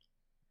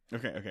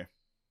Okay.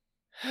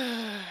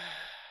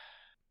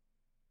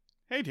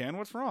 Hey, Dan,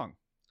 what's wrong?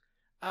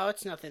 Oh,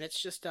 it's nothing.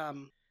 It's just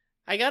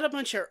I got a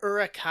bunch of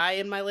Urukai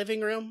in my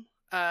living room.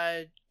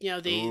 The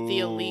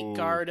elite Ooh.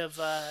 guard of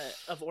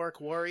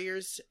orc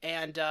warriors,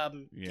 and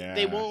they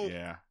Yeah, won't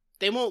yeah.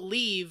 they won't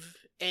leave,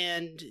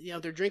 and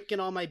they're drinking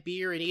all my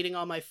beer and eating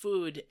all my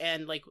food,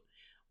 and like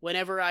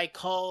whenever I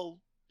call,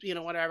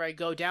 whenever I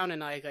go down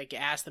and I like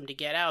ask them to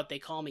get out, they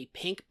call me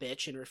pink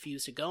bitch and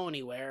refuse to go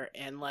anywhere,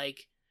 and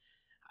like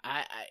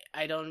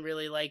I don't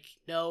really like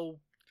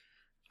know.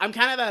 I'm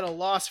kind of at a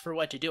loss for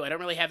what to do. I don't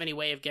really have any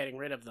way of getting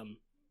rid of them.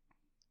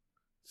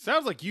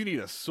 Sounds like you need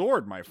a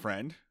sword, my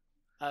friend.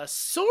 A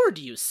sword,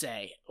 you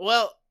say?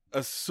 Well,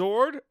 A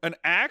sword, an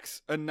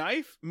axe, a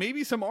knife,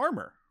 maybe some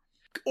armor.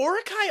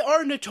 Orokai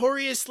are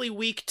notoriously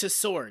weak to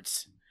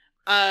swords.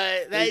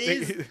 That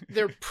is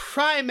their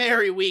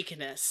primary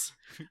weakness.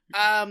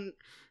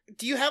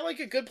 Do you have like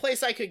a good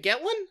place I could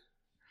get one?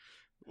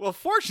 Well,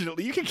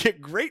 fortunately, you can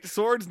get great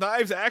swords,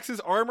 knives, axes,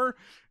 armor,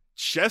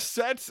 chess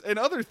sets, and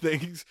other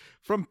things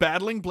from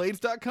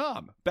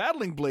battlingblades.com.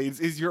 Battling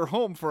Blades is your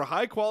home for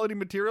high-quality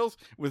materials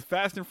with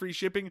fast and free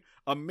shipping,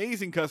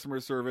 amazing customer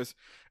service,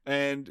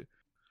 and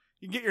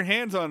you can get your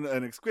hands on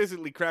an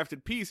exquisitely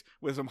crafted piece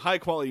with some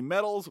high-quality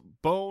metals,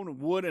 bone,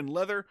 wood, and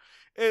leather.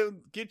 It'll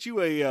get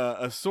you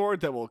a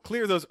sword that will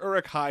clear those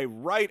Uruk-hai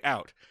right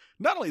out.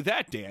 Not only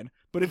that, Dan,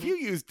 but if you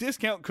use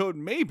discount code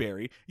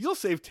Mayberry, you'll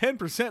save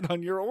 10%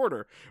 on your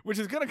order, which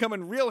is going to come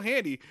in real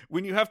handy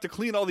when you have to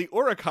clean all the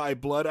Uruk-hai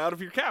blood out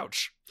of your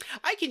couch.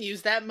 I can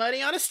use that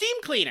money on a steam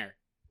cleaner.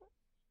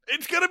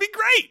 It's going to be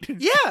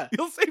great. Yeah.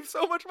 You'll save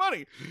so much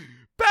money.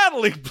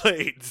 Battling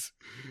Blades.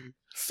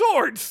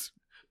 Swords.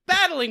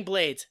 Battling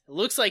Blades.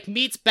 Looks like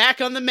meat's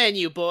back on the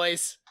menu,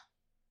 boys.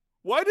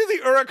 Why do the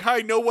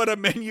Uruk-hai know what a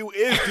menu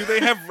is? Do they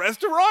have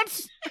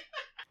restaurants?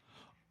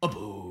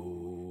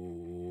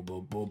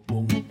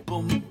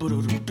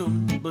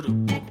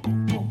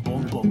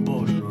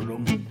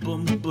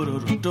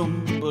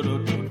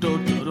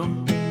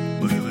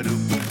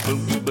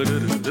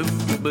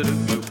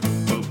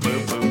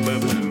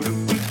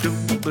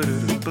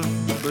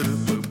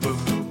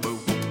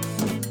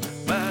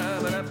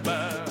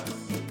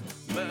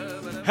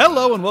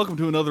 Hello and welcome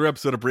to another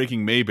episode of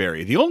Breaking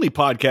Mayberry, the only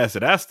podcast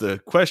that asks the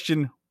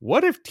question,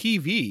 what if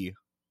TV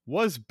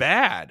was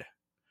bad?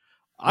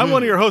 I'm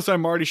one of your hosts,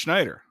 I'm Marty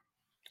Schneider.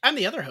 I'm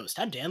the other host,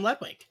 I'm Dan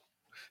Ledwig.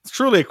 It's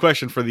truly a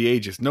question for the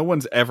ages. No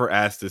one's ever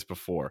asked this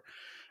before.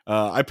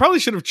 I probably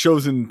should have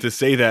chosen to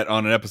say that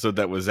on an episode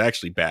that was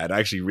actually bad. I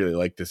actually really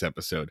liked this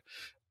episode.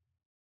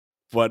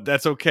 But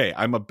that's okay.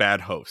 I'm a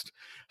bad host.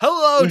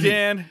 Hello,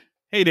 Dan.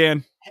 Hey,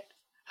 Dan.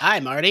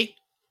 Hi, Marty.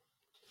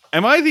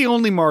 Am I the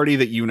only Marty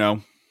that you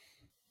know?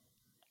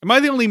 Am I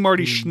the only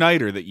Marty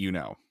Schneider that you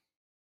know?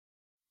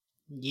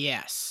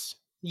 Yes.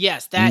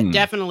 Yes, that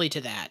definitely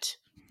to that.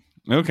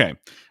 Okay.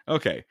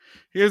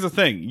 Here's the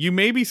thing. You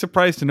may be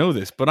surprised to know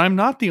this, but I'm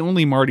not the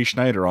only Marty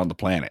Schneider on the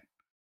planet.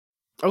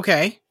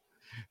 Okay.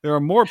 There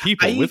are more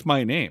people with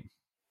my name.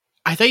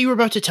 I thought you were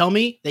about to tell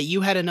me that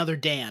you had another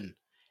Dan,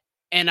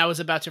 and I was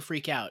about to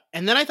freak out.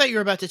 And then I thought you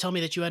were about to tell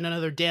me that you had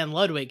another Dan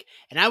Ludwig,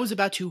 and I was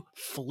about to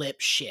flip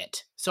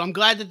shit. So I'm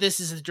glad that this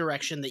is the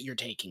direction that you're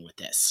taking with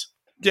this.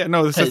 Yeah,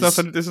 no, this is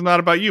nothing. This is not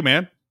about you,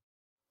 man.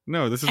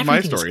 No, this is my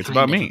story. It's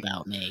about me.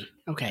 About me.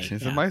 Okay.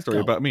 This is my story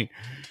about me.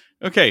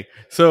 Okay,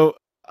 so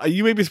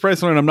you may be surprised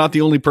to learn I'm not the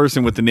only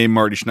person with the name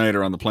Marty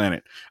Schneider on the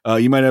planet.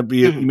 You might not be.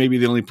 You may be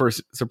the only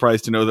person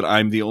surprised to know that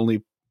I'm the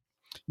only.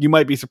 You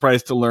might be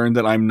surprised to learn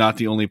that I'm not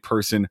the only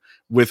person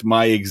with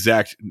my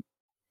exact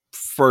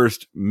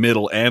first,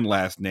 middle, and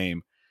last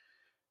name.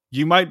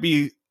 You might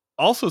be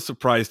also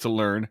surprised to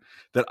learn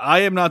that I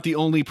am not the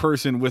only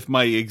person with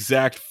my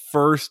exact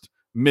first,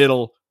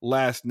 middle,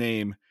 last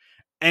name,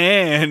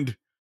 and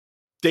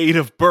date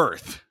of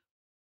birth.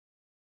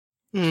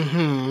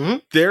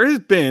 There has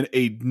been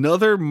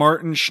another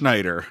Martin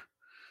Schneider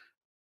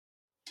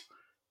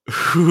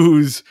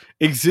whose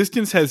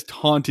existence has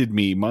taunted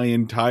me my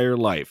entire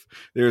life.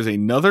 There's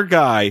another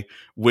guy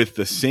with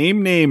the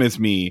same name as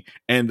me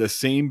and the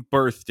same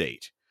birth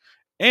date.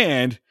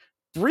 And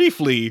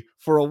briefly,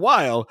 for a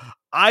while,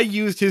 I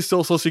used his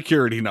social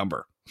security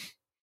number.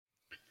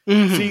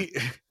 See,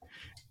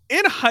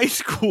 in high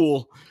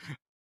school,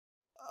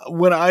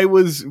 when I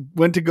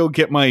went to go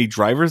get my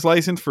driver's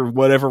license, for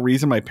whatever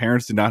reason, my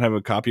parents did not have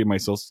a copy of my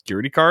social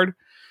security card,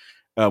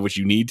 which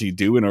you need to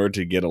do in order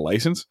to get a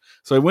license.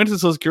 So I went to the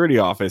social security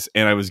office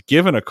and I was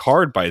given a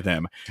card by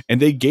them,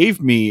 and they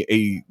gave me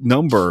a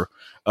number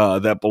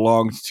that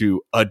belongs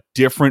to a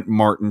different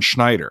Martin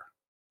Schneider,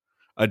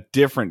 a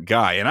different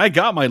guy. And I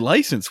got my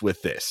license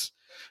with this.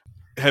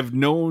 Have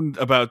known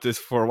about this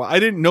for a while. I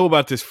didn't know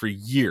about this for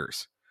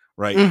years,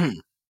 right?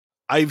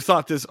 I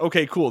thought this,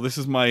 okay, cool. This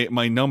is my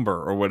number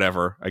or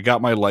whatever. I got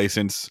my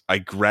license. I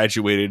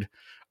graduated.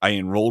 I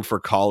enrolled for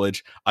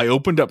college. I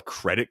opened up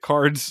credit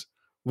cards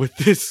with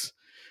this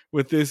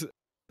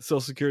social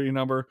security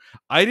number.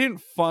 I didn't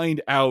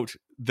find out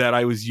that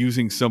I was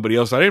using somebody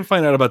else. I didn't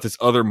find out about this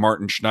other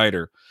Martin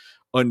Schneider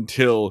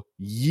until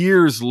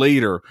years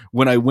later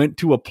when I went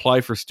to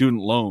apply for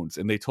student loans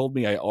and they told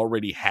me I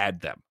already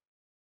had them.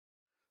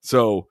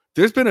 So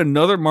there's been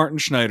another Martin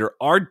Schneider.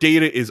 Our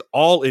data is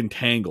all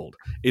entangled.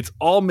 It's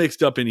all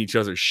mixed up in each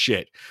other's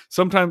shit.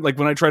 Sometimes, like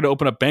when I try to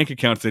open up bank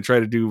accounts, they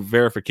try to do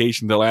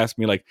verification. They'll ask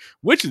me like,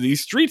 which of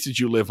these streets did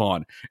you live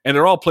on? And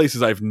they're all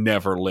places I've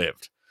never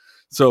lived.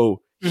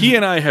 So he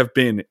and I have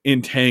been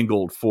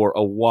entangled for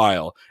a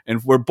while,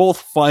 and we're both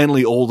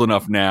finally old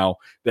enough now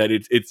that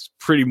it's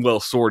pretty well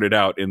sorted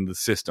out in the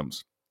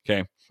systems.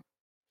 Okay.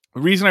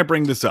 The reason I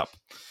bring this up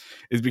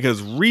is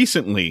because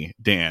recently,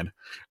 Dan,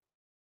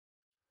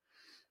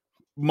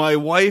 my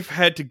wife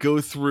had to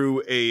go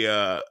through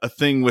a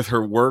thing with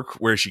her work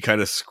where she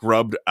kind of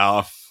scrubbed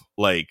off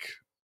like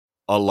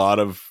a lot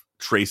of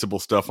traceable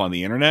stuff on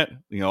the internet.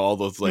 You know, all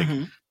those like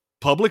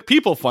public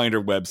people finder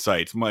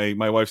websites.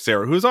 My wife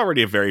Sarah, who's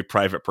already a very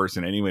private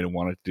person anyway, and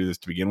wanted to do this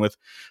to begin with,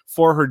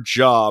 for her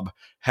job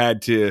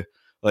had to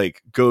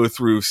like go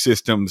through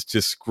systems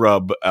to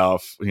scrub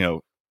off, you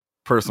know,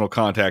 personal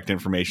contact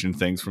information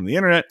things from the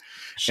internet.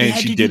 She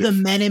had to do the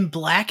Men in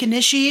Black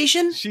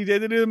initiation? She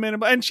did do the Men in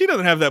Black, and she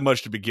doesn't have that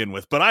much to begin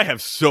with, but I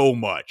have so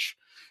much.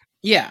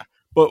 Yeah.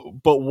 But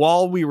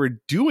while we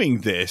were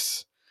doing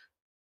this,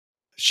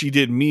 she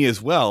did me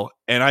as well,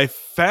 and I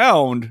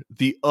found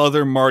the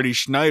other Marty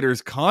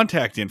Schneider's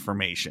contact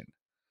information.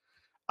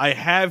 I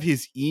have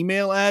his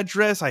email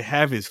address. I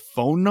have his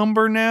phone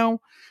number now.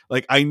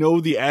 Like, I know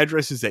the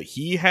addresses that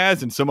he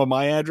has, and some of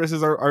my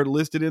addresses are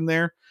listed in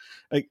there.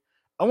 Like,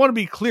 I want to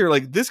be clear,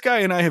 like, this guy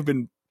and I have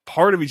been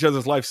part of each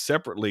other's life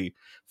separately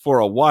for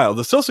a while.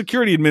 The Social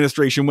Security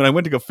Administration, when I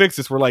went to go fix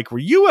this, were like, were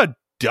you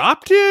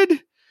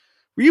adopted?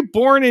 Were you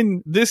born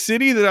in this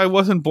city that I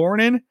wasn't born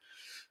in?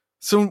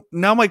 So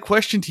now my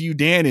question to you,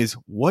 Dan, is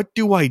what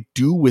do I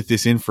do with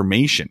this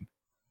information?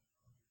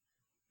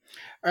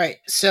 All right.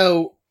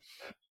 So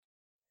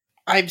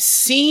I've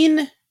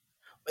seen,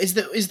 is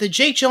the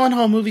Jake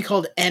Gyllenhaal movie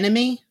called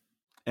Enemy?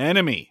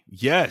 Enemy.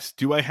 Yes.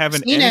 Do I have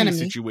an enemy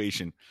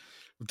situation?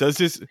 Does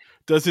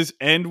this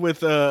end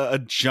with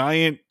a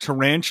giant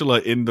tarantula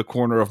in the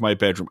corner of my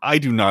bedroom? I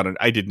did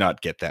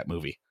not get that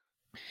movie.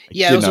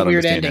 Yeah, it was a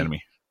weird ending.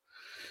 Enemy.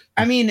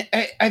 I mean,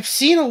 I've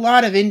seen a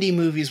lot of indie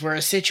movies where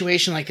a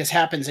situation like this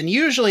happens, and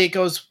usually it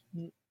goes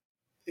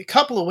a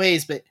couple of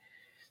ways, but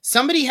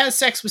somebody has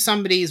sex with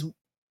somebody's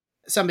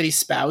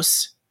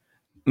spouse,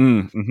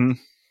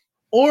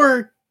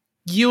 or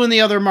you and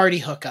the other Marty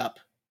hook up,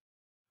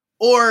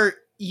 or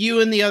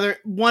you and the other,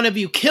 one of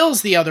you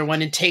kills the other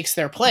one and takes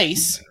their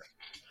place,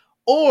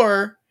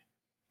 or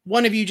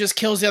one of you just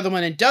kills the other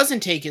one and doesn't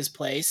take his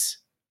place,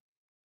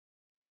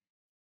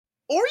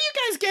 or you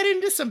guys get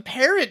into some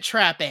Parent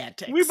Trap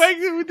antics. We might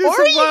do or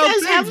some you guys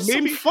things. have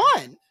some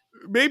fun.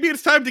 Maybe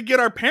it's time to get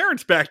our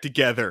parents back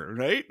together,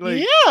 right?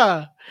 Like,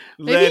 yeah.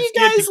 Maybe let's you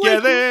guys get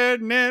together.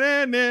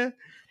 Nah, nah.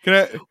 Can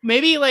I?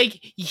 Maybe like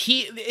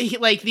he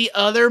like the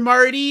other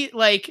Marty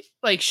like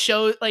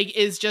show like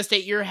is just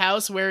at your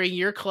house wearing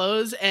your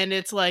clothes, and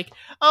it's like,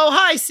 oh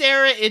hi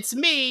Sarah, it's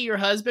me, your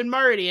husband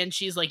Marty, and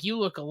she's like, you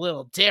look a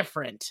little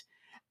different,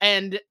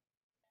 and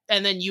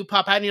then you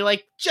pop out and you're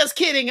like, just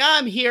kidding,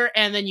 I'm here,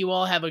 and then you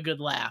all have a good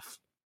laugh.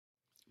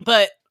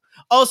 But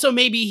also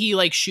maybe he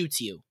like shoots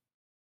you.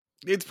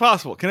 It's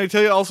possible. Can I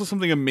tell you also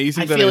something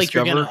amazing that I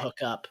discovered? You're gonna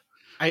hook up.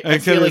 I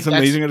feel like it's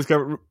amazing. I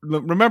discovered.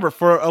 Remember,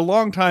 for a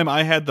long time,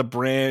 I had the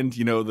brand,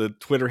 you know, the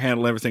Twitter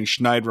handle, and everything,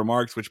 Schneid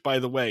Remarks, which, by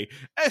the way,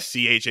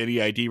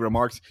 SCHNEID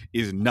Remarks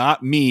is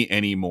not me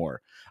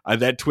anymore.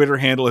 That Twitter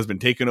handle has been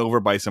taken over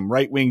by some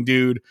right-wing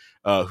dude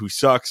who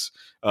sucks.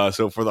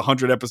 So for the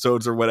 100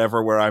 episodes or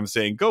whatever, where I'm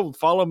saying, go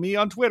follow me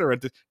on Twitter,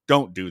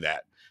 don't do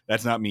that.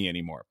 That's not me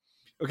anymore.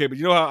 Okay, but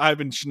you know how I've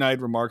been Schneid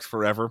Remarks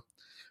forever?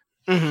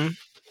 Mm-hmm.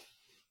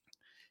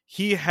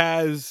 He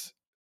has...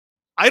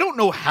 I don't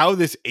know how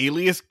this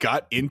alias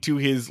got into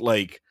his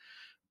like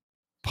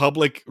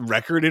public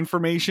record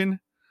information,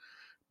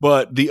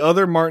 but the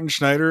other Martin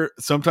Schneider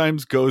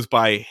sometimes goes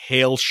by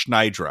Hail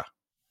Schneidra.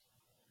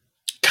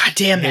 God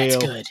damn, that's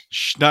good.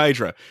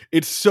 Schneidra.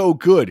 It's so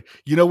good.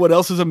 You know what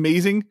else is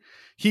amazing?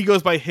 He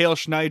goes by Hail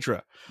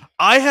Schneidra.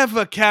 I have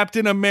a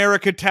Captain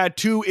America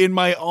tattoo in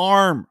my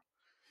arm.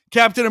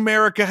 Captain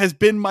America has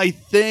been my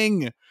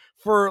thing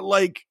for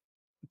like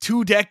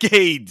 2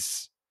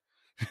 decades.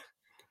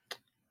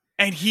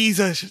 And he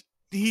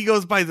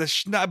goes by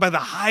the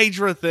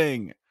Hydra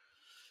thing.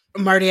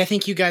 Marty, I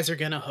think you guys are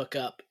gonna hook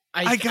up.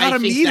 I gotta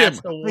meet him.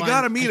 I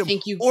gotta meet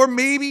him. Or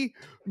maybe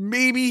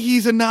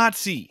he's a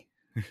Nazi.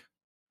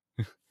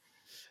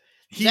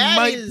 He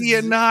might be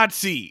a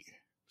Nazi.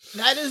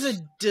 That is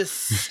a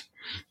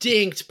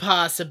distinct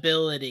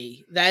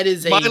possibility. That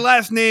is my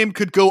last name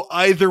could go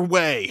either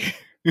way.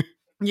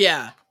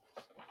 Yeah.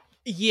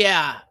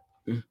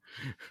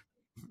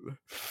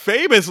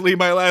 Famously,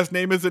 my last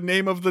name is the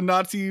name of the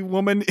Nazi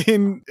woman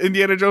in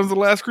Indiana Jones: The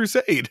Last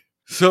Crusade.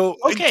 So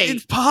okay.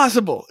 It's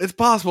possible. It's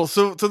possible.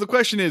 So the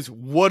question is,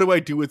 what do I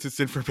do with this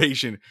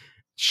information?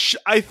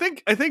 I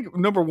think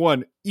number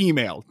one,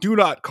 email. Do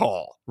not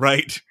call.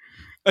 Right.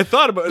 I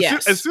thought about it.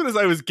 Yes. As soon as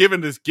I was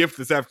given this gift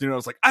this afternoon, I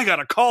was like, I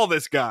gotta call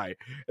this guy.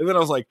 And then I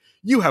was like,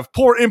 you have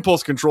poor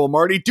impulse control,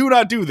 Marty. Do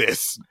not do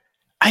this.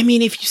 I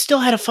mean, if you still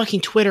had a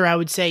fucking Twitter, I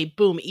would say,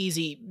 boom,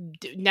 easy.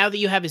 Now that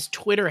you have his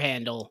Twitter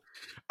handle.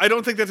 I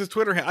don't think that's his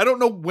Twitter handle. I don't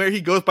know where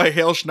he goes by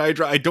Hale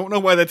Schneider. I don't know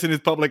why that's in his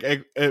public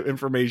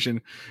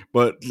information,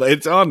 but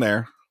it's on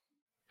there.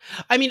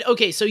 I mean,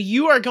 okay, so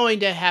you are going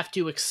to have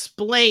to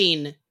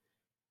explain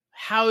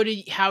how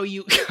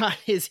you got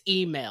his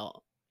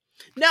email.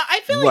 Now, I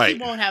feel like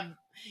he won't have...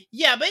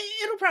 Yeah, but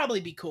it'll probably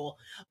be cool.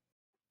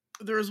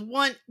 There's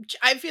one...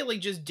 I feel like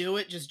just do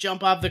it. Just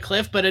jump off the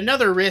cliff. But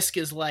another risk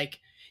is like...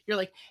 You're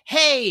like,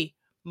 hey,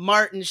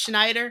 Martin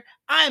Schneider.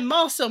 I'm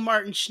also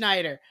Martin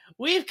Schneider.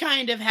 We've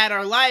kind of had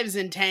our lives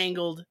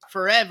entangled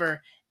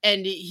forever.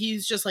 And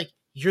he's just like,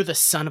 you're the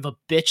son of a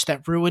bitch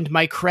that ruined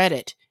my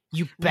credit.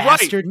 You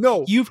bastard. Right.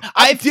 No.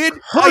 I did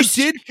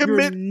commit...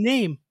 your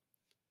name.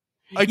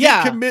 I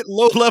did commit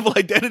low-level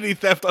identity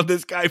theft on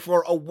this guy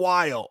for a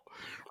while,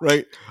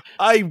 right?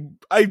 I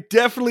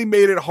definitely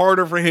made it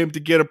harder for him to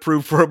get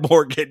approved for a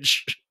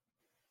mortgage.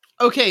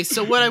 Okay,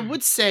 so what I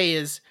would say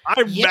is...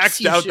 I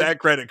maxed out that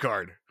credit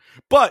card.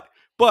 But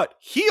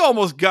he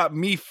almost got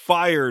me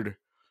fired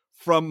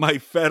from my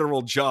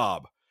federal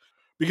job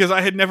because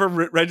I had never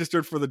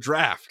registered for the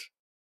draft.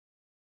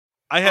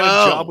 I had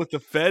a job with the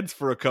feds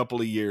for a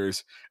couple of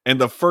years, and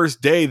the first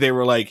day they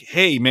were like,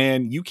 "Hey,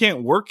 man, you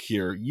can't work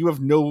here. You have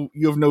no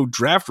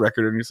draft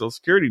record on your social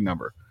security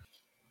number."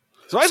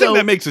 So I think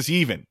that makes us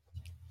even.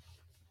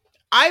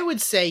 I would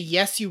say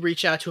yes, you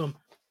reach out to him,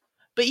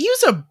 but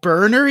use a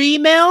burner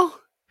email.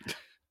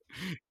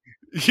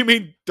 You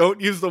mean don't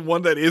use the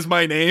one that is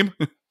my name?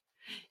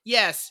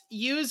 Yes,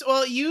 use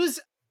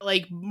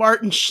like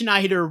Martin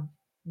Schneider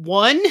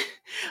 1.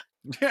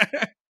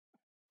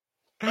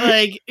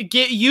 Like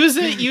use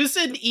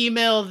an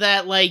email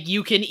that like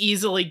you can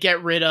easily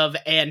get rid of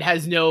and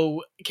has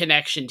no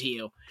connection to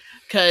you.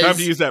 Time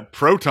to use that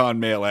Proton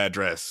mail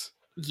address.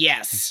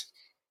 Yes.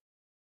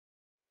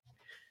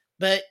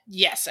 But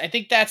yes, I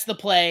think that's the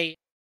play.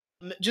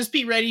 Just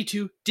be ready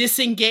to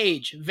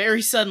disengage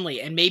very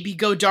suddenly and maybe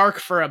go dark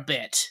for a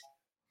bit.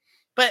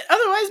 But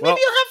otherwise, maybe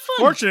you'll have fun.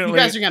 Fortunately, you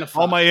guys are gonna fuck.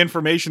 All my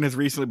information has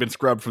recently been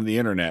scrubbed from the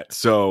internet,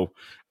 so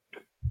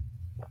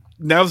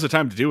now's the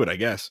time to do it, I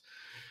guess.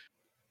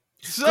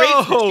 So,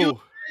 great for you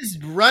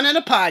guys running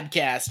a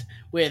podcast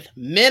with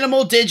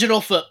minimal digital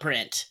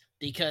footprint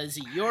because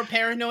you're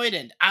paranoid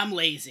and I'm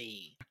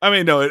lazy. I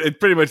mean, no, it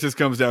pretty much just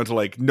comes down to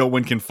like no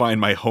one can find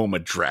my home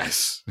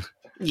address.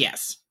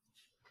 Yes.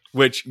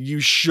 Which you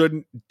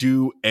shouldn't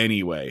do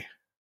anyway.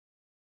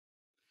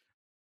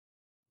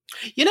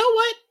 You know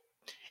what?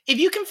 If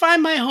you can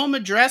find my home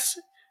address,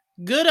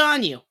 good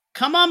on you.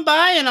 Come on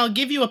by and I'll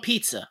give you a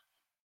pizza.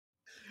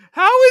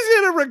 How is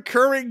it a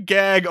recurring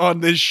gag on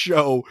this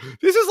show?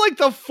 This is like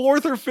the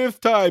 4th or 5th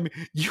time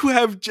you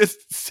have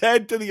just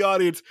said to the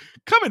audience,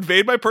 come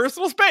invade my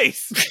personal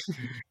space.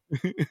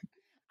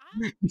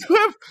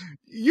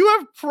 You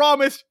have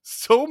promised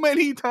so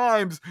many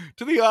times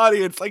to the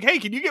audience, like, hey,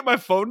 can you get my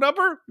phone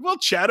number? We'll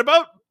chat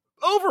about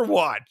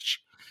Overwatch.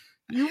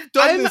 You've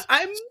done this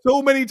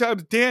so many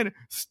times. Dan,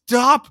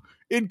 stop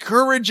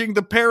encouraging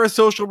the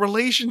parasocial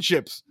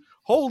relationships.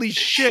 Holy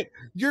shit,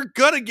 you're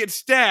gonna get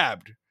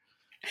stabbed.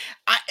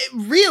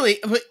 Really,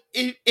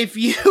 if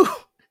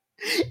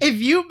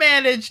you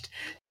managed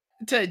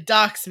to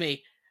dox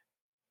me,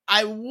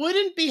 I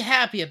wouldn't be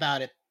happy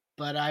about it,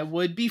 but I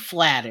would be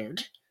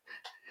flattered.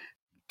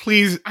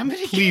 Please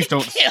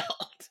don't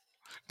killed.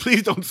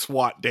 Please don't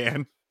swat,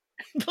 Dan.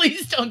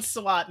 Please don't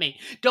swat me.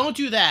 Don't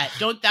do that.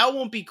 That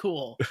won't be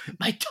cool.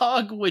 My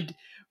dog would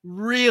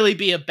really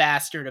be a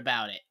bastard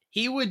about it.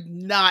 He would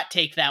not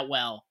take that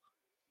well.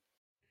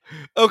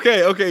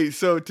 Okay,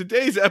 so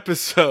today's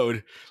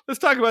episode, let's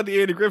talk about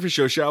the Andy Griffith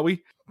Show, shall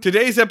we?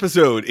 Today's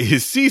episode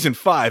is Season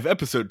 5,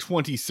 Episode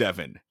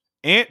 27,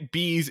 Aunt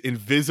Bee's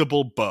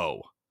Invisible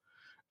Bow.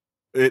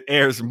 It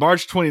airs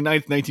March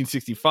 29th,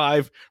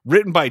 1965,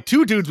 written by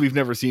two dudes we've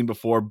never seen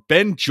before,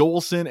 Ben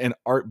Jolson and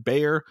Art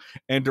Bayer,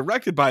 and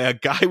directed by a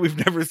guy we've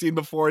never seen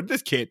before, and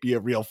this can't be a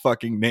real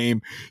fucking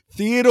name,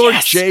 Theodore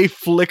J.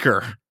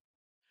 Flicker.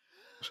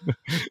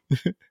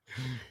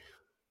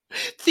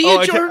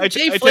 Theodore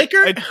J.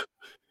 Flicker?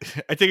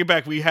 I take it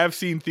back. We have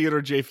seen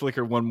Theodore J.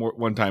 Flicker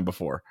one time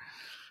before,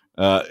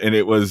 and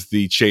it was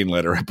the Chain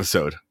Letter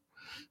episode.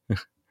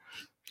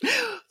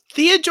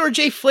 Theodore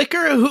J.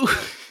 Flicker,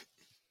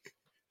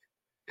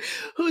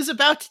 who's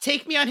about to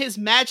take me on his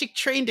magic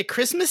train to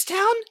Christmas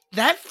Town?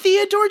 That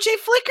Theodore J.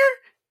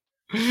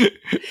 Flicker?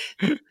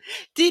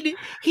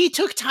 He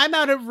took time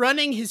out of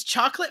running his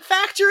chocolate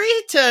factory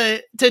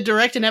to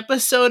direct an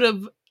episode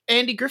of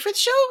Andy Griffith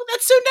Show?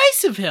 That's so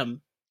nice of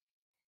him.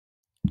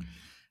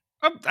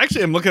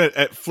 I'm looking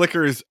at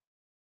Flicker's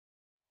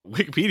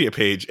Wikipedia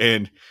page,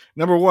 and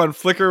number one,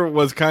 Flicker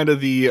was kind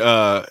of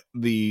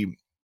the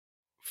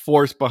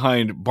force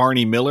behind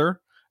Barney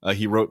Miller.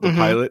 He wrote the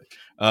pilot,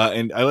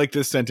 and I like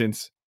this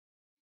sentence.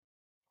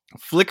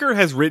 Flicker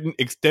has written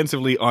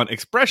extensively on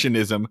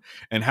expressionism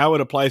and how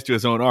it applies to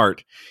his own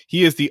art.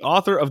 He is the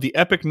author of the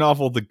epic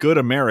novel The Good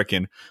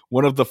American,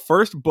 one of the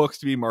first books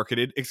to be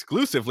marketed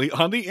exclusively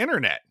on the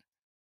internet.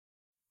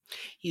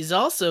 He's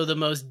also the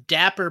most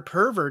dapper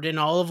pervert in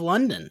all of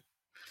London.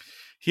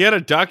 He had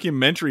a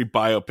documentary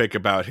biopic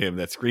about him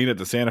that screened at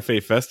the Santa Fe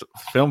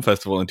Film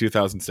Festival in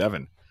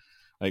 2007.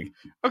 Like,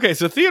 okay,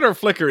 so Theodore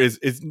Flicker is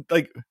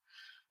like...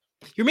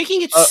 You're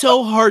making it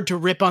so hard to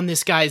rip on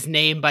this guy's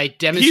name by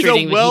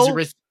demonstrating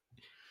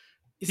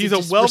he's a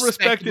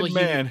well-respected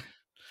man.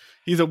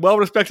 He's a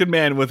well-respected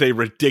man with a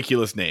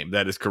ridiculous name.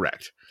 That is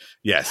correct.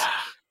 Yes.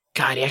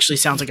 God, he actually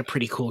sounds like a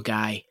pretty cool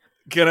guy.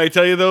 Can I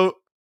tell you, though,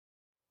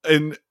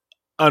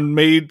 on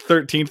May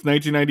 13th,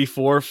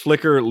 1994,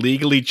 Flicker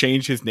legally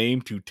changed his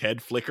name to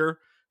Ted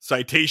Flicker.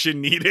 Citation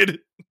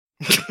needed.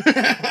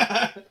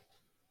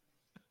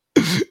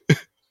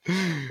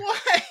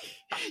 Why?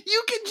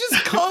 You can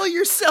just call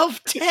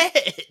yourself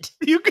Ted.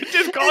 You can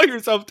just call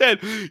yourself Ted.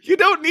 You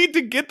don't need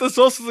to get the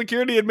Social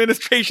Security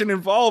Administration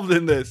involved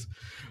in this.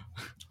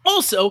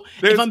 Also,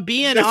 if I'm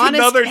being honest,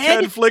 another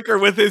Ted Flicker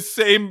with his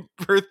same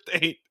birth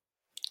date.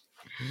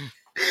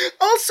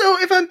 Also,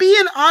 if I'm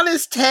being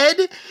honest, Ted,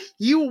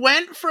 you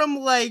went from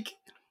like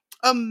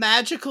a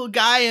magical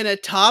guy in a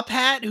top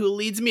hat who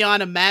leads me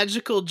on a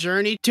magical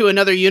journey to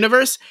another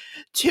universe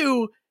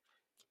to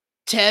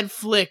Ted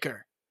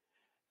Flicker.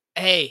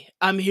 Hey,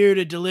 I'm here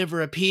to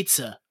deliver a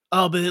pizza.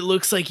 Oh, but it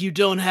looks like you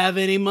don't have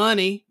any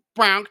money.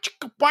 Yeah,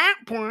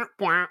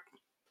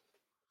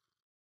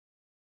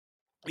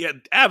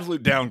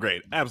 absolute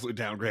downgrade. Absolute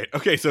downgrade.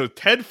 Okay, so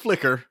Ted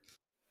Flicker.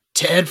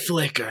 Ted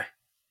Flicker.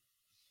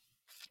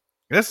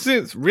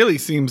 That really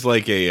seems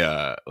like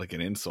an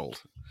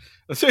insult.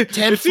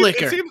 Ted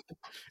Flicker.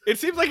 It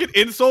seems like an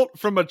insult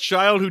from a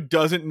child who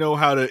doesn't know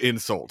how to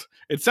insult.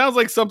 It sounds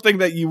like something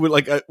that you would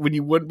like when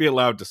you wouldn't be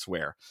allowed to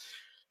swear.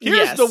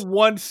 Here's the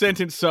one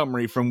sentence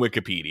summary from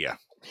Wikipedia.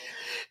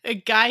 A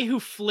guy who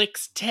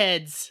flicks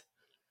Teds.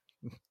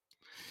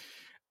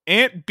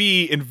 Aunt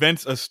B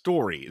invents a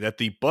story that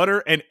the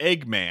butter and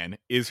egg man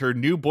is her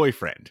new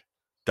boyfriend. ...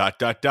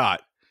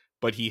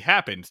 But he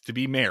happens to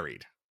be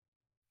married.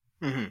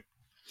 Mm-hmm.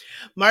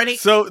 Marty.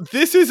 So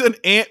this is an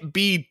Aunt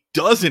B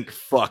doesn't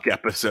fuck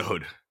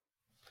episode.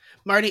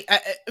 Marty,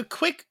 a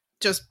quick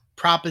just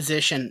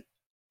proposition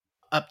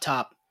up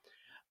top.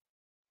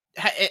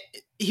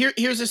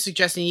 Here's a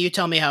suggestion. You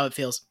tell me how it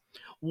feels.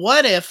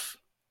 What if,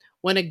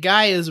 when a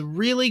guy is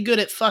really good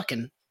at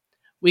fucking,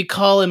 we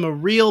call him a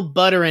real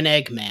butter and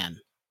egg man?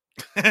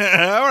 All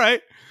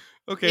right.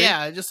 Okay.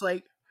 Yeah, just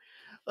like,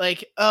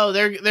 oh,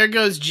 there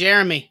goes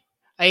Jeremy.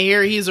 I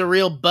hear he's a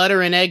real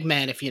butter and egg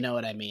man, if you know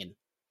what I mean.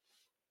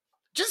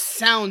 Just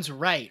sounds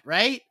right?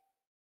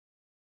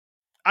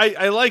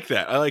 I like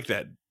that. I like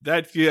that.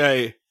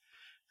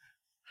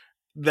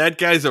 That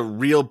guy's a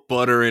real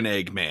butter and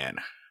egg man.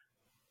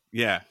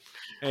 Yeah.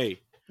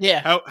 Hey.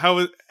 Yeah. How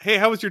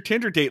was your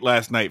Tinder date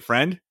last night,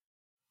 friend?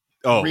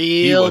 Oh,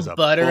 real he was a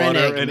butter and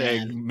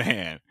egg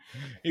man.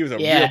 He was a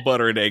real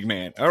butter and egg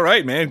man. All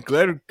right, man.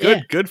 Good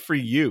for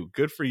you.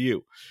 Good for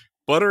you.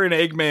 Butter and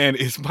egg man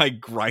is my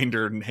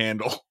Grindr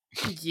handle.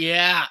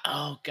 Yeah.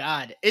 Oh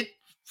God.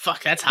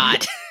 That's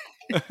hot.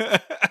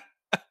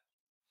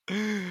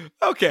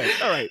 Okay.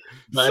 All right.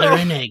 Butter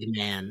and egg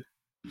man.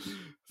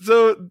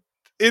 So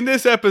in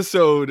this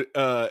episode,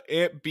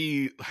 Aunt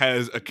B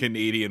has a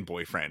Canadian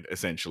boyfriend,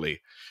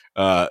 essentially.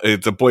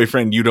 It's a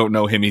boyfriend, you don't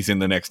know him, he's in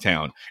the next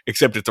town.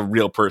 Except it's a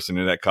real person,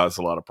 and that causes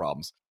a lot of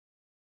problems.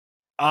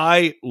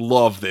 I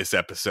love this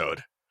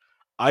episode.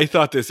 I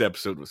thought this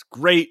episode was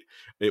great.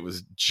 It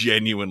was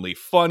genuinely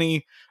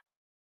funny.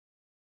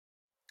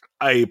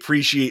 I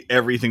appreciate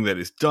everything that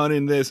is done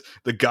in this.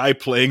 The guy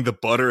playing the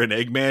butter and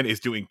egg man is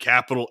doing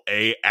capital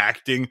A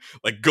acting,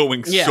 like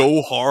going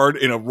so hard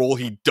in a role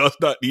he does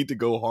not need to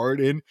go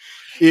hard in.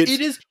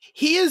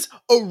 He is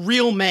a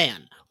real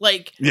man.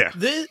 Like,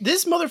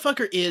 this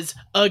motherfucker is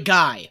a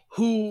guy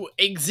who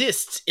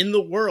exists in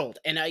the world,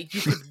 and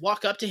you could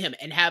walk up to him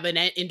and have an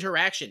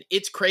interaction.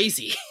 It's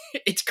crazy.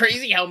 It's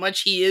crazy how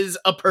much he is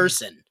a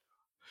person.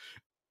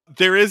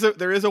 There is a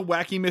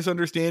wacky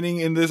misunderstanding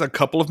in this, a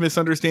couple of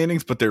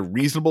misunderstandings, but they're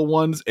reasonable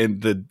ones,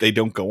 and they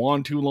don't go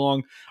on too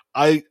long.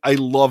 I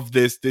love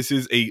this. This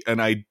is an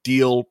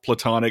ideal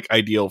platonic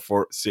ideal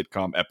for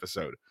sitcom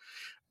episode.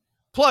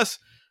 Plus,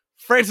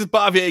 Frances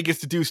Bavier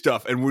gets to do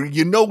stuff, and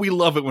we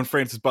love it when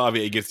Frances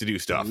Bavier gets to do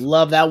stuff.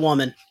 Love that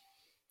woman.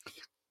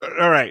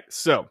 All right,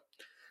 so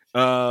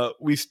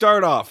we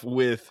start off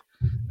with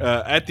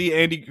at the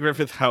Andy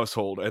Griffith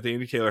household, at the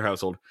Andy Taylor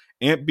household.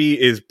 Aunt B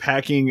is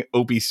packing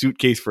Opie's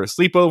suitcase for a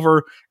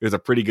sleepover. There's a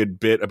pretty good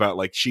bit about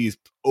like she's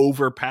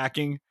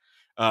overpacking,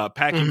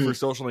 packing for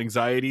social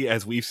anxiety,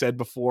 as we've said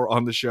before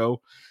on the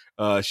show.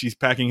 She's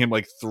packing him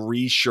like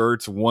 3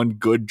 shirts, 1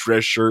 good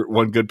dress shirt,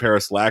 1 good pair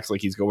of slacks,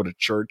 like he's going to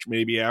church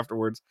maybe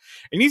afterwards.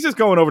 And he's just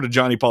going over to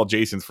Johnny Paul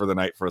Jason's for the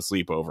night for a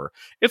sleepover.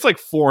 It's like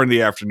 4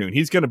 p.m.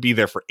 He's going to be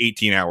there for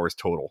 18 hours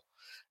total.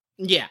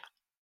 Yeah.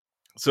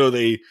 So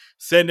they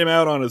send him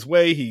out on his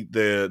way.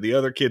 The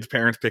other kid's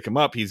parents pick him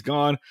up. He's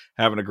gone,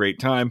 having a great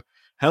time.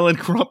 Helen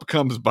Crump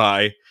comes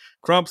by.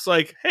 Crump's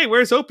like, "Hey,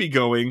 where's Opie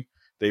going?"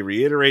 They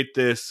reiterate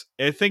this.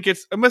 I think it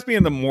must be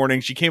in the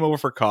morning. She came over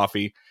for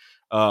coffee,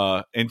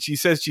 and she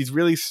says she's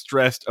really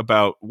stressed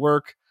about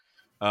work.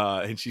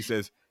 And she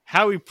says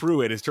Howie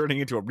Pruitt is turning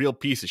into a real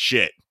piece of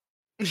shit.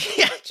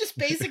 Yeah, just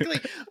basically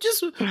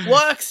just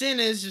walks in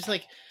and is just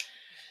like,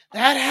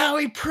 that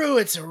Howie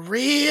Pruitt's a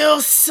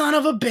real son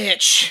of a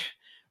bitch.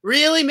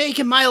 Really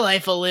making my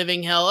life a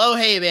living hell. Oh,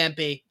 hey,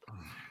 Vampy.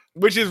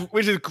 Which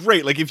is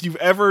great. Like, if you've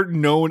ever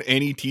known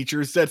any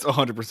teachers, that's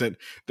 100%.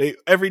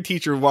 Every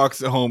teacher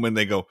walks home and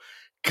they go,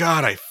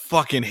 "God, I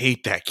fucking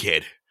hate that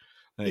kid."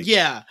 Like,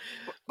 yeah,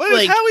 but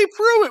it's Howie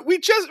Pruitt. We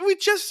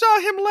just saw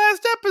him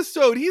last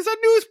episode. He's a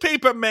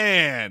newspaper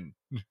man.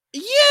 Yeah,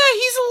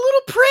 he's a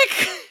little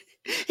prick.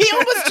 He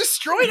almost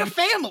destroyed a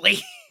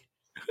family.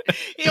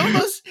 He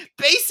almost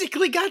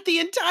basically got the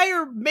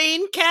entire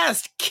main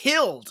cast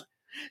killed.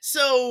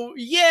 So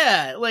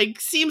yeah,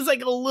 like, seems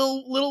like a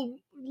little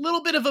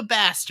bit of a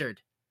bastard.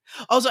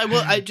 Also,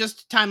 I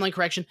just timeline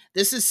correction.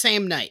 This is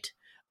same night.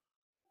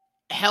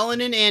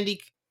 Helen and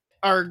Andy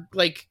are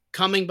like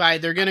coming by.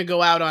 They're gonna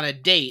go out on a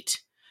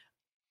date,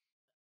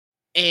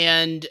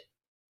 and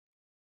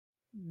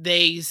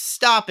they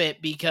stop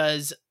it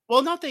because,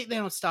 well, not they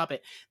don't stop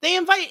it. They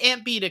invite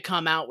Aunt B to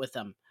come out with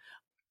them.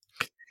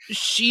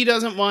 She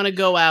doesn't want to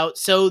go out,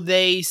 so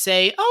they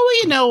say, "Oh,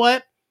 well, you know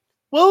what?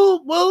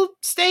 We'll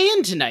stay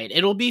in tonight.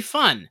 It'll be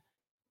fun."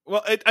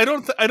 Well, I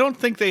don't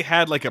think they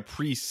had like a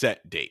preset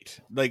date.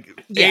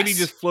 Like, yes. Andy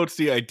just floats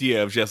the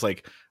idea of just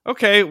like,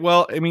 okay,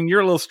 well, I mean,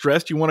 you're a little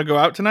stressed. You want to go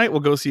out tonight?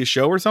 We'll go see a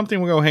show or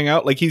something. We'll go hang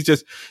out. Like, he's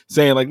just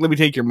saying, like, let me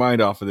take your mind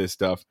off of this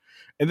stuff.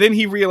 And then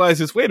he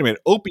realizes, wait a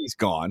minute, Opie's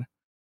gone.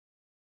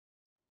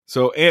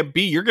 So Aunt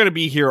B, you're going to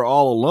be here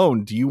all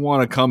alone. Do you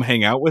want to come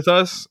hang out with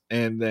us?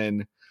 And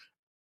then,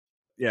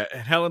 yeah,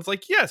 and Helen's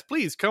like, yes,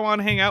 please come on,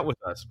 hang out with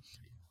us.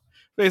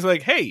 But he's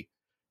like, hey,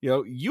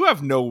 you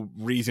have no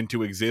reason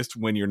to exist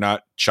when you're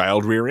not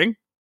child rearing.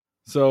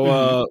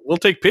 So we'll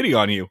take pity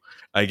on you,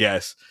 I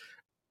guess.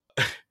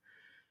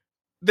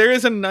 There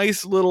is a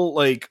nice little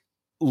like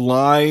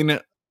line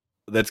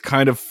that's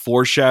kind of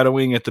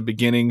foreshadowing at the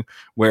beginning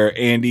where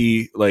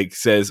Andy like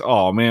says,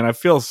 "Oh man, I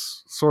feel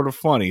sort of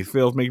funny.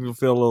 Makes me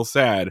feel a little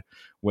sad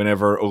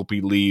whenever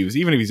Opie leaves,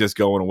 even if he's just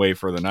going away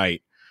for the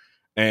night."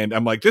 And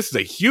I'm like, this is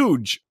a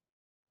huge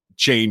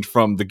change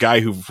from the guy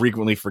who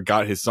frequently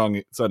forgot his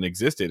son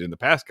existed in the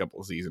past couple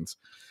of seasons.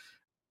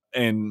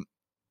 And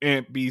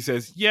Aunt B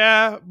says,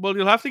 "Yeah, well,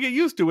 you'll have to get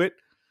used to it.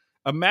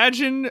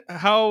 Imagine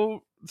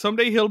how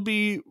someday he'll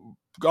be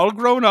all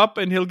grown up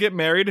and he'll get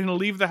married and he'll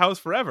leave the house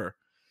forever."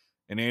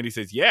 And Andy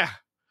says, "Yeah,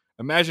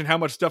 imagine how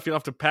much stuff you'll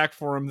have to pack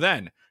for him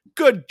then."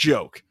 Good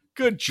joke.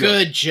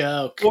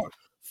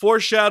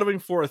 Foreshadowing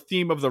for a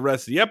theme of the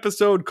rest of the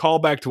episode. Call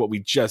back to what we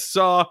just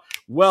saw.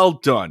 Well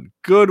done.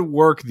 Good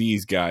work,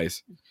 these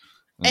guys.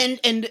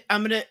 And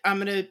I'm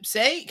gonna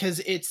say,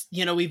 because it's,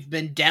 we've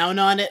been down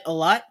on it a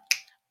lot.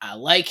 I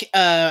like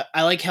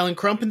Helen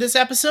Crump in this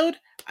episode.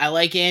 I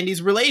like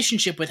Andy's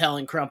relationship with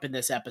Helen Crump in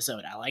this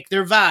episode. I like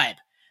their vibe.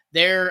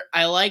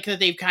 I like that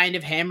they've kind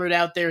of hammered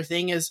out their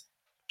thing as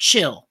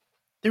chill.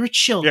 They're a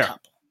chill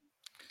couple.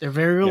 They're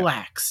very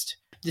relaxed.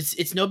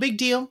 It's no big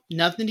deal.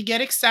 Nothing to get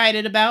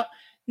excited about.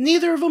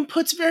 Neither of them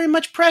puts very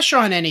much pressure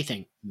on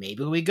anything.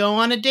 Maybe we go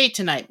on a date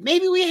tonight.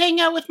 Maybe we hang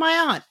out with my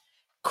aunt.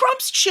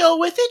 Crump's chill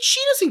with it. She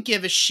doesn't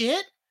give a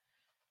shit.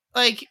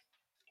 Like,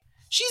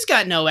 she's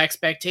got no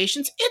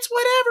expectations. It's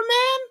whatever,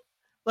 man.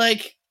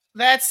 Like,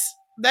 that's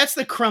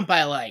the Crump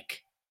I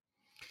like.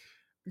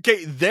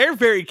 Okay, they're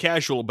very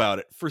casual about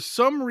it. For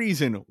some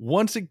reason,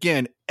 once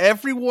again,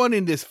 everyone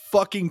in this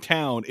fucking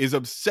town is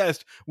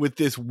obsessed with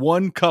this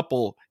one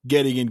couple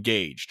getting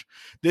engaged.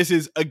 This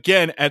is,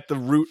 again, at the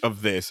root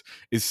of this,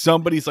 is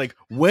somebody's like,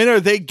 when are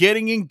they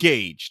getting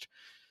engaged?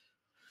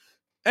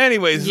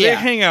 Anyways, they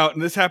hang out,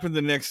 and this happened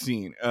the next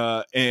scene.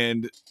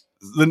 And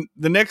the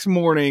next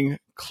morning,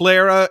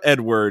 Clara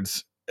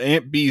Edwards,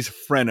 Aunt B's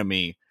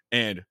frenemy,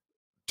 and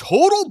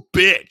total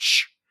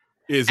bitch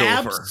is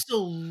over.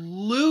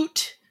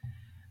 Absolute.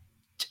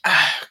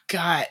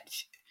 God.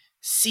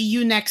 See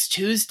you next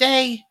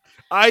Tuesday?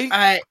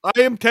 I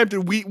am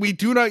tempted. We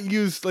do not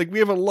use, like, we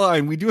have a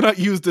line. We do not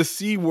use the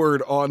C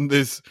word on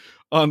this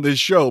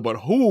show, but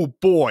oh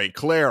boy,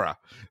 Clara.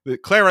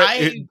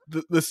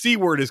 The C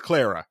word is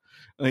Clara.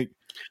 Like,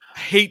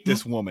 hate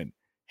this woman.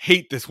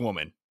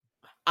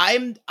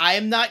 I'm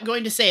not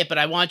going to say it, but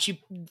I want you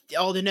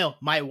all to know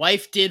my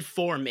wife did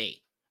for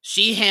me.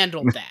 She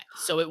handled that.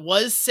 So it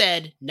was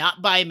said,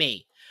 not by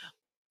me.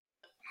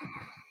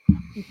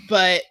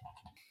 But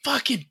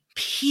fucking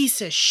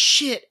piece of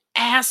shit,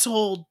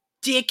 asshole,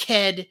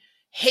 dickhead,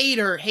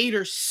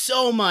 hater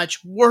so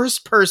much.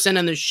 Worst person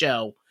in the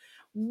show.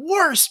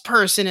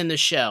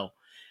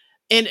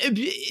 And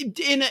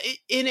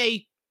in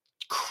a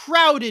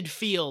crowded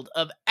field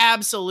of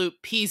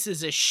absolute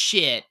pieces of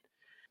shit,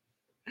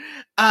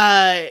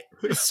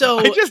 So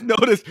I just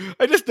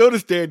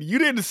noticed, Dan, you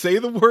didn't say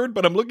the word,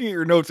 but I'm looking at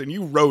your notes and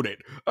you wrote it.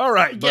 All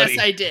right, buddy.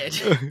 yes, I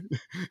did.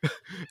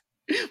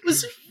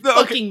 Was No,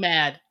 okay. fucking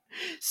mad.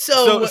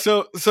 So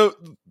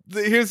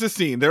here's the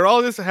scene. They're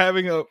all just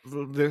having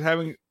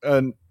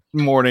a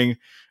morning.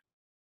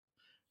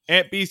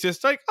 Aunt B's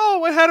just like,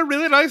 oh, I had a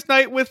really nice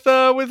night with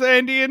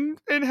Andy and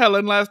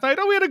Helen last night.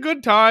 Oh, we had a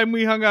good time.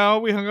 We hung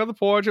out on the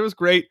porch. It was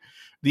great.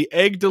 The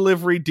egg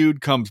delivery dude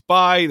comes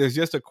by. There's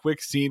just a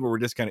quick scene where we're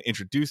just going to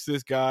introduce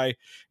this guy.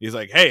 He's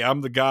like, hey,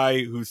 I'm the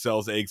guy who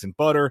sells eggs and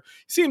butter.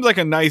 Seems like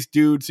a nice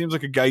dude. Seems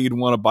like a guy you'd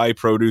want to buy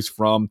produce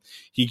from.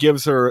 He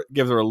gives her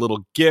a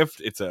little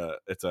gift. It's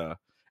a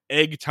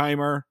egg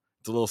timer.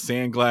 It's a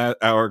little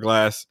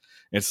hourglass.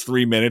 It's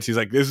 3 minutes. He's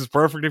like, this is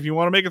perfect if you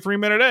want to make a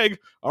 3-minute egg.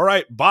 All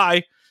right,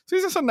 bye. So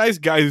he's just a nice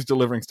guy who's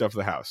delivering stuff to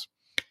the house.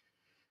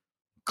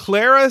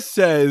 Clara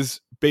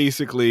says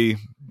basically,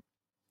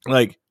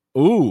 like,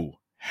 ooh,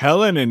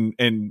 Helen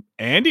and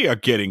Andy are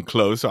getting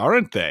close,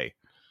 aren't they?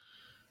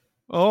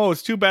 Oh,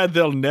 it's too bad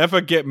they'll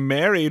never get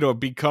married or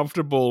be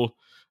comfortable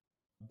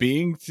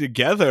being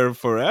together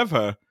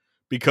forever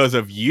because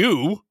of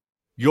you.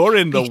 You're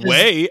in the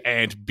way,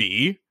 Aunt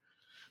B.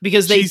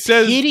 Because they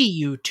pity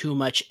you too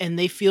much and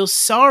they feel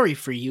sorry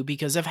for you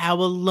because of how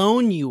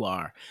alone you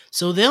are.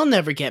 So they'll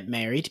never get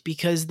married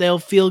because they'll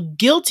feel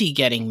guilty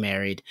getting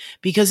married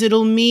because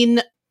it'll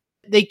mean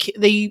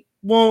they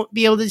won't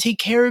be able to take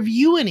care of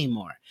you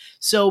anymore.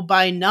 So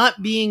by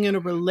not being in a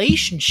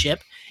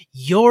relationship,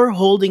 you're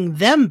holding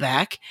them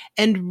back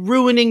and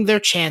ruining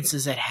their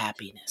chances at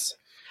happiness.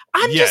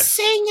 I'm just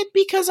saying it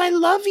because I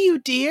love you,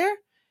 dear.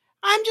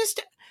 I'm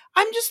just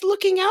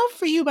looking out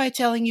for you by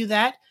telling you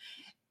that.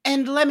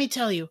 And let me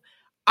tell you,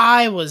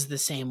 I was the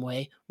same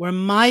way, where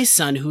my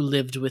son who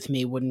lived with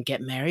me wouldn't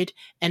get married,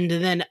 and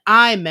then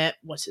I met,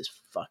 what's his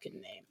fucking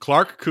name?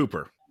 Clark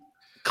Cooper.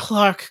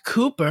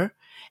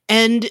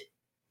 And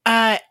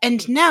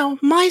now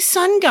my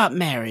son got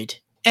married,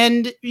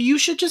 and you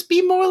should just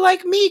be more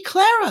like me,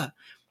 Clara.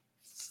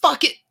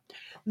 Fuck it.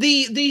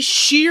 The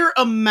sheer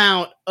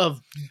amount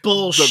of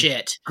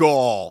bullshit.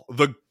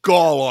 The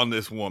gall on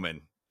this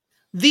woman.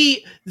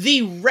 The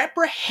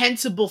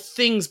reprehensible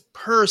things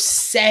per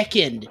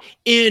second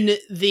in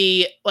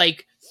the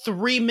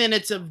 3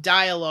 minutes of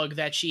dialogue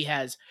that she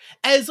has,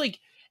 as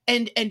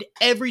and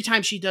every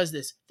time she does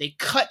this, they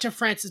cut to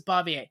Frances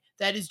Bavier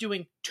that is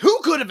doing too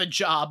good of a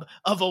job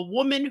of a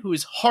woman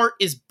whose heart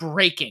is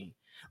breaking,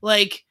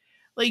 like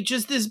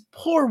just this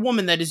poor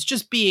woman that is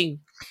just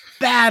being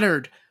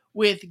battered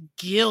with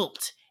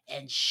guilt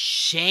and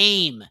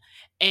shame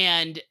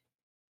and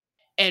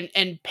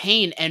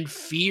pain and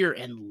fear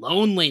and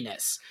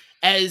loneliness.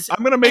 As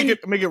I'm gonna make it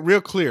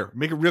real clear.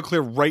 Make it real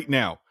clear right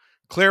now.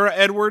 Clara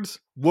Edwards,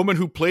 woman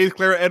who plays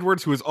Clara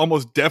Edwards, who is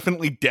almost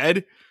definitely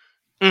dead.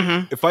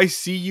 Mm-hmm. If I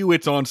see you,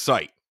 it's on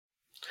sight.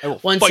 I will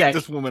fight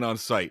this woman on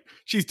sight.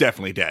 She's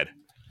definitely dead.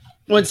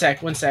 One sec.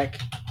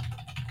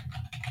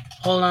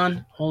 Hold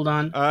on.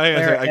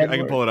 I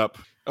can pull it up.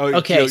 Oh,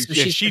 okay, so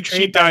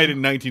she died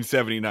in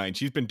 1979.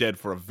 She's been dead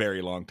for a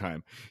very long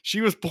time. She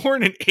was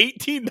born in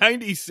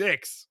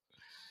 1896.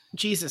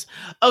 Jesus.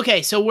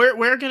 Okay, so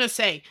we're gonna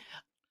say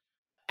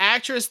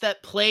actress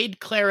that played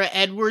Clara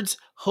Edwards,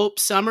 Hope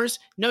Summers.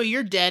 No,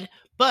 you're dead.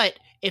 But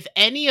if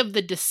any of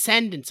the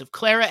descendants of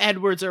Clara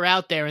Edwards are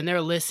out there and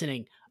they're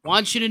listening, I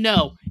want you to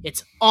know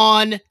it's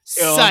on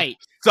sight.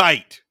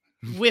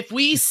 If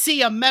we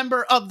see a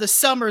member of the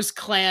Summers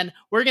clan,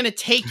 we're gonna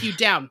take you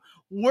down.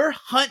 We're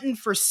hunting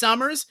for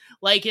Summers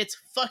like it's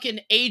fucking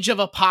Age of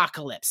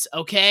Apocalypse.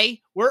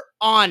 Okay, we're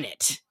on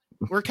it.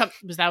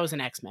 That was an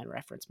X-Men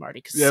reference,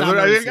 Marty. Yeah,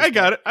 I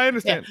got it. I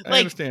understand. Yeah, I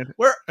understand.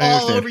 We're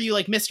all over you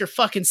like Mr.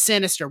 fucking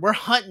Sinister. We're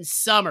hunting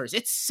Summers.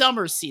 It's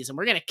summer season.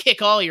 We're going to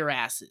kick all your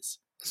asses.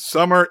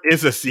 Summer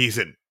is a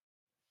season.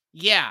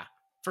 Yeah,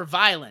 for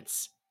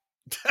violence.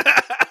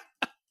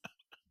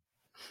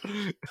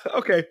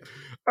 Okay.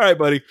 All right,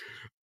 buddy.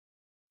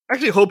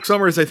 Actually, Hope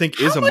Summers, I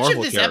think, is a Marvel character. How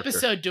much of this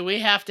episode do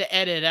we have to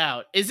edit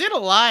out? Is it a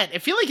lot? I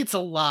feel like it's a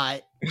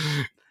lot.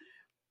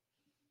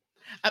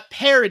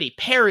 Parody.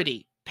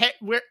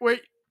 We're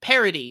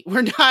parody.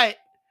 We're not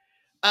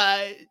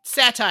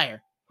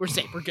satire. We're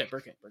safe. We're good.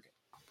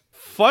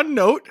 Fun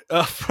note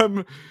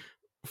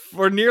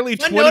for nearly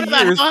 20 years.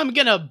 About how I'm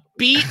gonna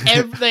beat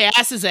the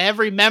asses of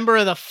every member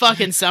of the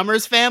fucking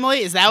Summers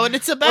family. Is that what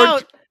it's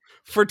about?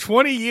 For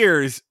 20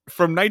 years,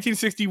 from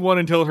 1961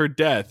 until her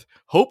death,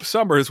 Hope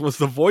Summers was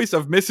the voice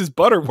of Mrs.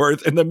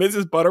 Butterworth in the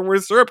Mrs.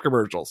 Butterworth syrup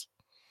commercials.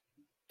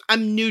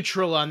 I'm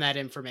neutral on that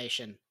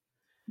information.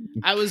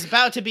 I was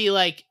about to be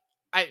like,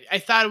 I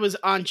thought it was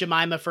Aunt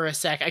Jemima for a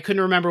sec. I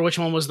couldn't remember which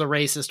one was the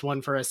racist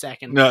one for a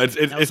second. No, it's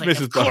Mrs.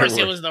 Butterworth. Of course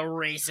it was the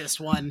racist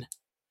one.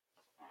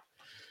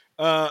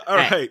 All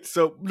right.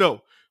 So,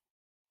 no.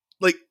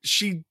 Like,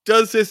 she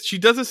does this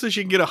so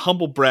she can get a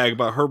humble brag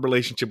about her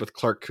relationship with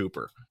Clark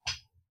Cooper.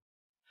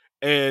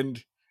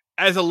 And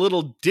as a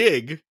little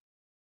dig,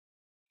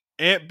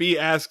 Aunt B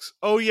asks,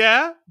 oh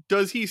yeah?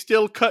 Does he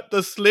still cut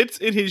the slits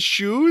in his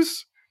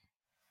shoes?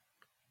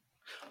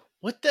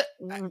 What the?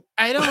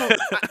 I don't.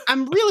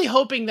 I'm really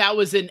hoping that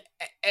was an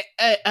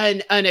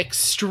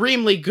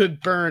extremely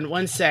good burn.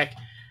 One sec.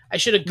 I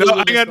should have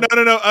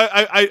googled No.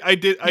 I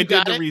did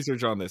the it?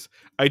 research on this.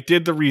 I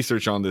did the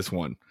research on this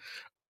one.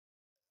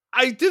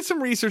 I did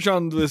some research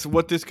on this,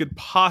 what this could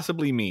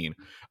possibly mean,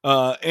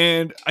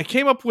 and I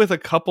came up with a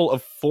couple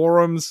of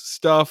forums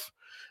stuff,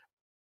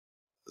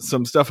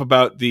 some stuff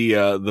about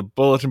the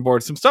bulletin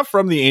board, some stuff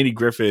from the Andy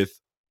Griffith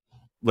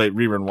like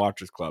Rerun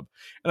Watchers Club,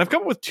 and I've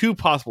come up with two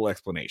possible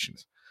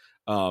explanations.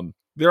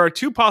 There are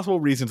two possible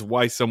reasons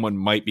why someone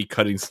might be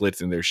cutting slits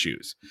in their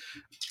shoes.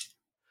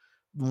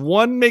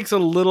 One makes a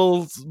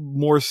little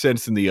more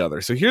sense than the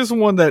other. So here's the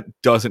one that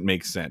doesn't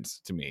make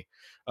sense to me.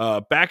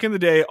 Back in the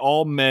day,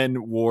 all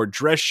men wore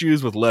dress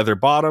shoes with leather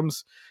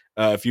bottoms.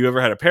 If you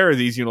ever had a pair of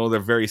these, you know they're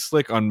very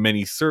slick on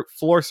many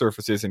floor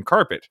surfaces and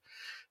carpet.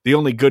 The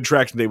only good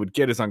traction they would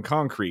get is on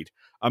concrete.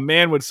 A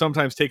man would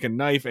sometimes take a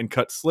knife and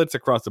cut slits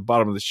across the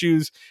bottom of the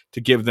shoes to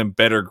give them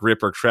better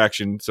grip or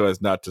traction so as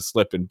not to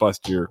slip and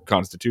bust your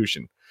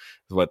constitution.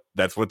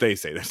 That's what they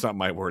say. That's not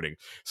my wording.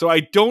 So I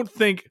don't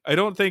think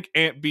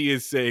Aunt B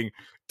is saying,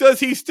 does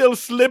he still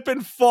slip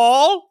and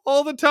fall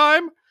all the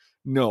time?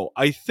 No,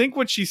 I think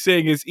what she's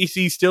saying is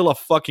he still a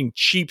fucking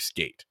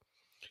cheapskate?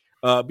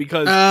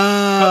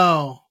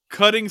 Because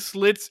cutting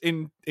slits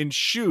in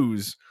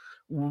shoes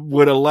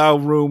would allow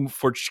room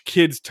for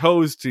kids'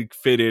 toes to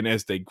fit in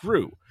as they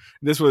grew.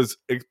 This was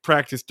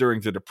practiced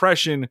during the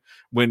Depression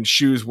when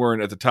shoes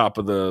weren't at the top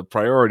of the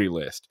priority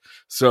list.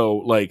 So,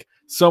 like,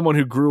 someone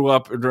who grew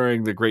up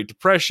during the Great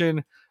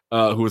Depression,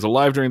 who was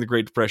alive during the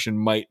Great Depression,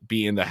 might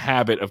be in the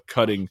habit of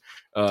cutting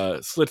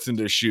slits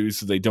into shoes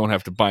so they don't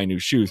have to buy new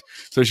shoes.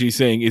 So she's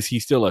saying, is he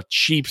still a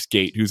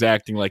cheapskate who's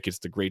acting like it's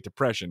the Great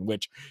Depression?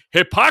 Which,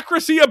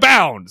 hypocrisy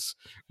abounds.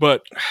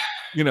 But,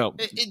 you know.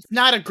 It's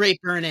not a great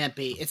burn, Aunt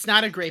B. It's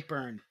not a great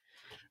burn.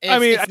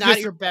 It's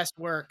not your best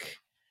work.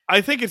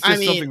 I think it's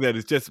just something that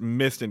is just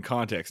missed in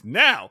context.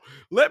 Now,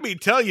 let me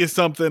tell you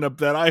something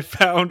that I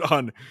found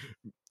on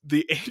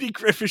the Andy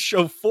Griffith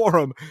Show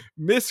forum,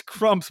 Miss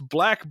Crump's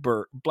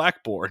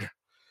Blackboard.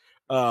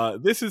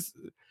 This is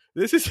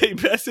a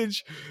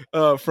message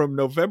from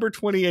November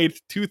 28th,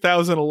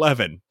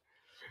 2011,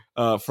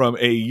 from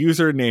a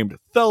user named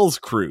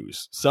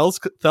Thelscruz.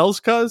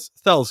 Thelscuz?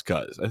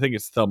 I think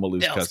it's Thelma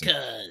Lou's cousin.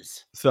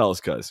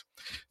 Thelscuz.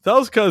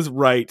 Thelscuz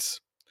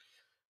writes,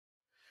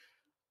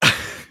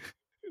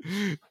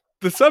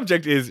 the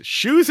subject is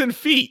shoes and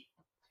feet.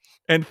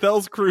 And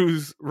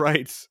Thelscruz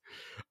writes,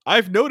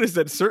 I've noticed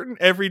that certain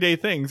everyday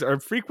things are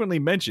frequently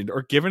mentioned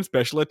or given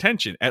special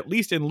attention, at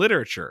least in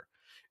literature.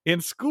 In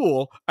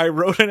school, I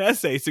wrote an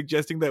essay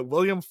suggesting that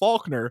William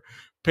Faulkner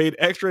paid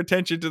extra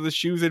attention to the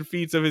shoes and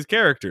feet of his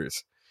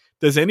characters.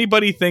 Does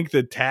anybody think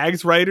that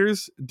Tags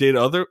writers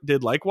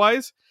did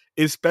likewise?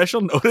 Is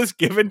special notice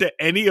given to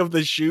any of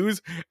the shoes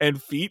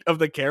and feet of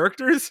the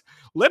characters?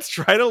 Let's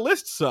try to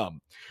list some.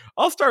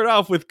 I'll start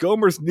off with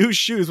Gomer's new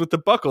shoes with the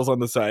buckles on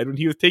the side when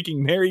he was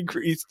taking Mary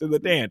Grease to the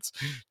dance.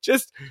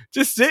 Just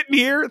sitting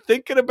here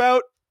thinking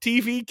about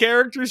TV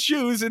characters'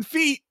 shoes and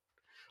feet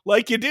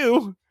like you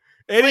do.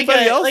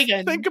 Anybody else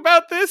think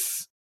about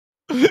this?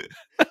 Just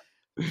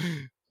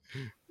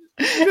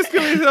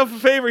do yourself a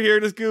favor here.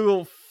 Just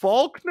Google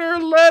Faulkner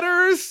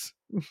letters.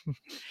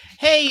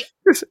 Hey,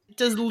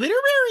 does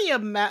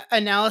literary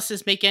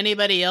analysis make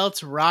anybody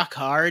else rock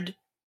hard?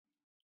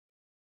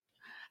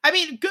 I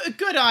mean,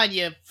 good on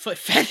you, foot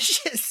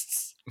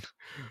fetishists.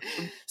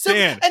 So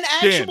an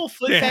actual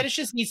foot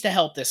fetishist needs to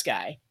help this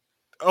guy.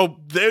 Oh,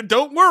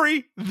 don't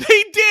worry.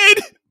 They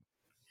did.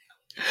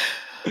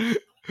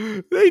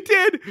 They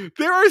did.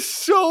 There are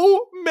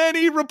so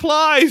many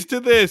replies to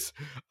this.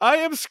 I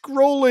am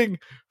scrolling.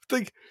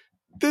 Like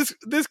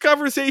this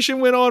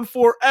conversation went on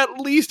for at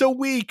least a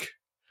week.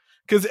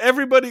 Because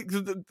everybody,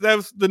 that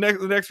was the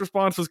next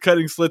response was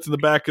cutting slits in the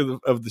back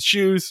of the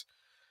shoes.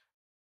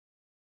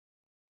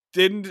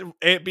 Didn't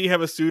Aunt B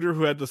have a suitor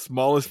who had the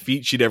smallest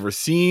feet she'd ever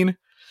seen?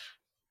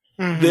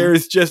 Mm-hmm.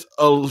 There's just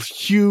a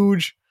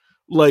huge,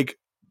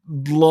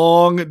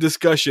 long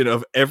discussion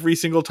of every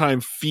single time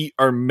feet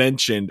are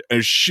mentioned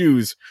as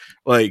shoes,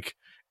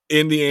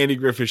 in the Andy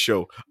Griffith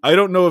Show. I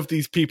don't know if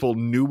these people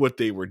knew what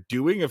they were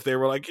doing. If they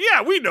were like,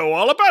 yeah, we know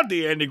all about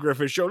the Andy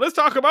Griffith Show. Let's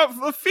talk about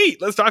the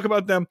feet. Let's talk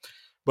about them.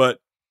 But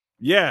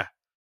yeah,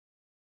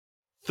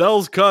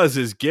 Thelscuz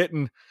is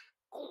getting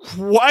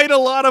quite a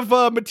lot of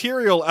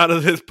material out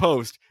of this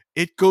post.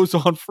 It goes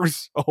on for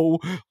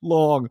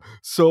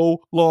so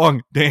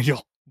long,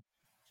 Daniel.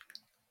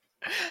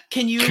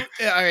 Can you?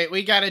 All right,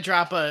 we gotta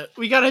drop a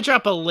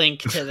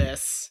link to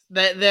this.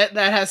 that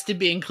has to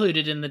be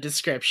included in the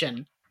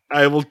description.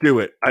 I will do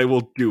it.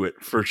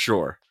 For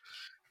sure.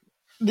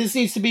 This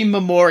needs to be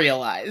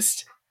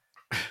memorialized.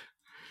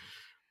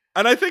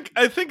 And I think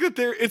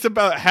that it's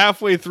about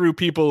halfway through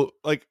people,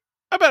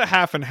 about a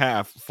half and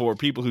half for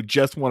people who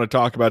just want to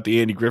talk about the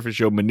Andy Griffith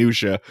Show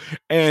minutia,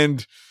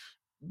 and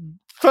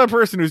for a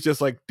person who's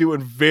just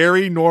doing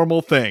very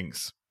normal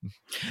things.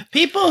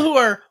 People who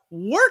are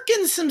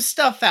working some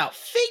stuff out,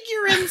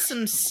 figuring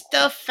some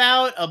stuff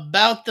out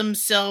about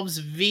themselves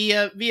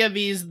via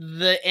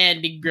the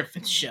Andy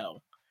Griffith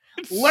Show.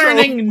 It's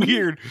Learning so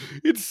weird.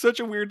 It's such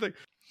a weird thing.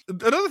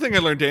 Another thing I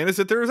learned, Dan, is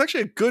that there is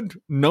actually a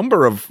good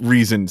number of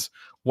reasons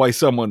why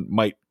someone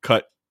might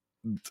cut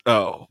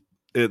up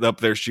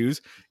their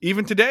shoes,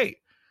 even today.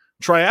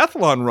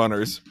 Triathlon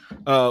runners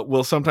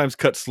will sometimes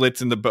cut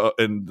slits in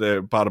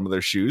the bottom of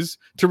their shoes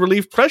to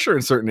relieve pressure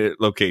in certain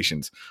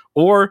locations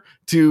or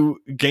to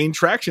gain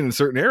traction in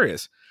certain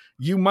areas.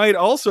 You might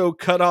also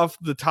cut off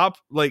the top,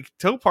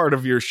 toe part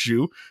of your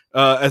shoe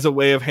as a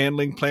way of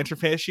handling plantar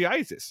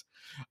fasciitis.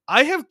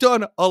 I have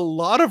done a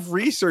lot of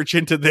research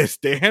into this,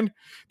 Dan.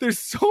 There's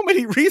so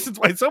many reasons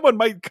why someone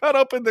might cut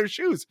up in their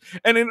shoes,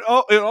 and in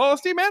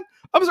honesty, man,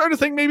 I'm starting to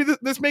think maybe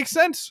this makes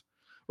sense.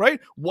 Right?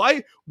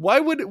 Why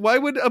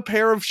would a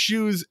pair of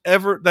shoes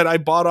ever that I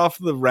bought off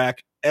the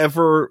rack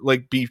ever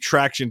be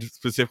tractioned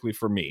specifically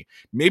for me?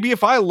 Maybe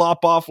if I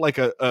lop off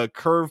a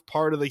curved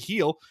part of the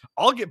heel,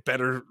 I'll get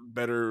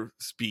better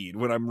speed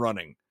when I'm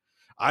running.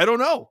 I don't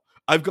know.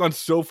 I've gone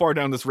so far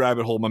down this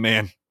rabbit hole, my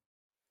man.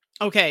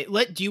 Okay,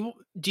 do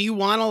you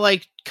want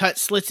to cut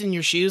slits in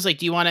your shoes?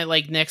 Do you want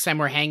to next time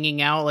we're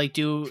hanging out,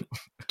 do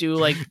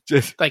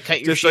just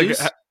cut your shoes?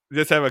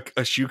 Just have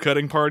a shoe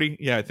cutting party?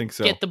 Yeah, I think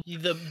so.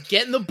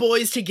 Getting the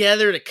boys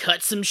together to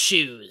cut some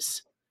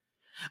shoes.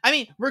 I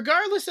mean,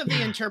 regardless of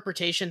the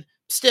interpretation,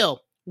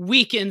 still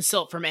weak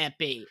insult from Aunt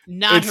B.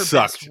 Not her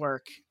best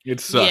work. It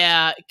sucked.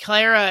 Yeah,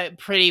 Clara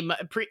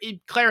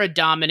Clara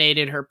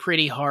dominated her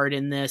pretty hard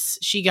in this.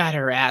 She got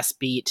her ass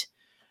beat.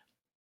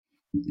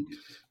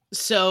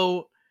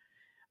 So,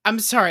 I'm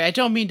sorry, I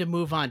don't mean to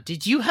move on.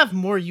 Did you have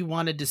more you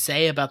wanted to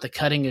say about the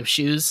cutting of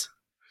shoes?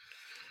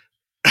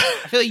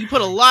 I feel like you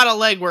put a lot of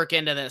legwork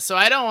into this, so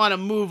I don't want to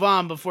move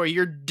on before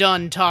you're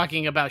done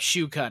talking about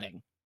shoe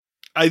cutting.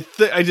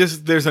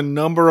 There's a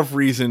number of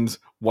reasons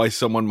why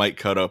someone might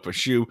cut up a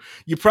shoe.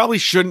 You probably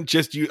shouldn't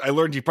just use, I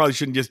learned you probably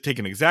shouldn't just take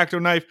an X-Acto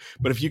knife,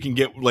 but if you can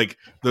get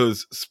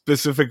those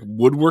specific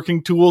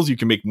woodworking tools, you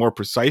can make more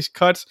precise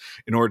cuts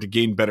in order to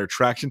gain better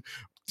traction.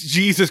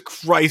 Jesus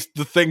Christ,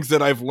 the things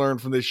that I've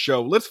learned from this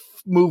show. Let's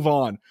move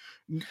on.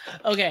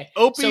 Okay.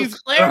 So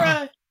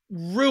Clara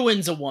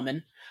ruins a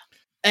woman.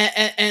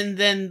 And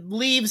then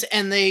leaves,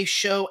 and they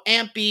show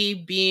Aunt B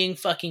being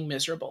fucking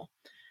miserable.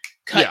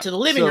 Cut to the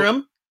living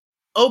room.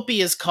 Opie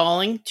is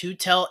calling to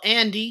tell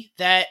Andy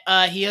that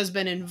he has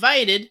been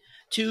invited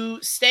to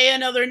stay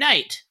another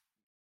night.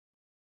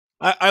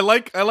 I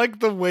like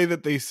the way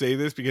that they say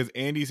this, because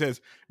Andy says,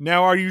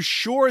 "Now, are you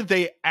sure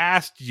they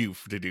asked you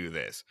to do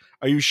this?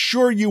 Are you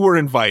sure you were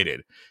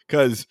invited?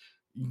 Because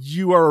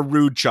you are a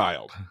rude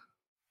child."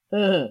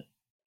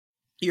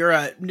 You're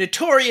a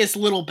notorious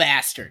little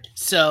bastard,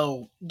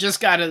 so just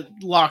gotta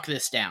lock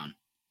this down.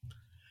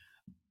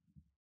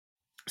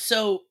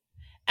 So,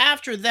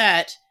 after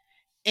that,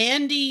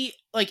 Aunt B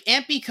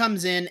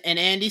comes in, and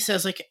Andy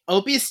says,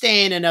 Opie is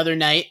staying another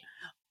night.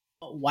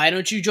 Why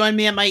don't you join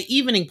me at my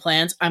evening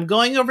plans? I'm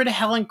going over to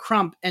Helen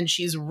Crump, and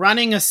she's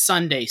running a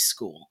Sunday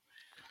school.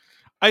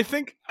 I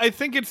think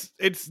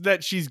it's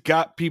that she's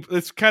got people.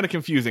 It's kind of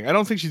confusing. I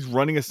don't think she's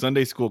running a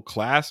Sunday school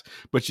class,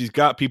 but she's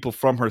got people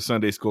from her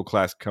Sunday school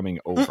class coming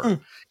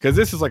over, because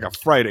this is a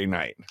Friday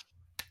night.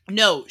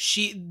 No,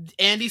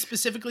 Andy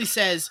specifically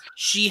says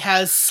she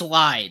has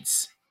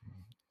slides.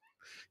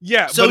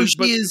 Yeah, so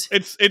but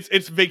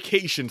it's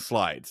vacation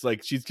slides.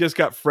 She's just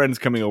got friends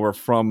coming over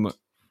from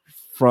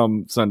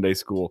Sunday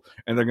school,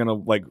 and they're gonna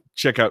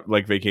check out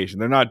vacation.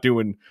 They're not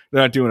doing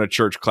a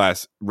church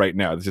class right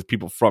now. It's just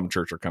people from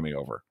church are coming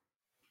over.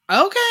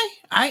 Okay,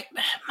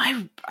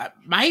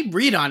 my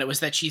read on it was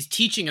that she's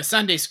teaching a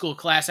Sunday school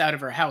class out of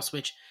her house.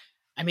 Which,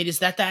 I mean, is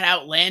that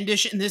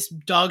outlandish in this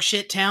dog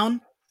shit town?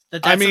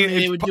 That's something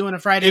they would do on a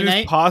Friday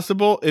night.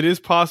 It is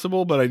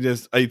possible, but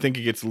I think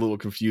it gets a little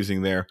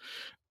confusing there.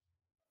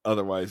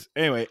 Otherwise,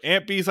 anyway,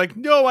 Aunt B's like,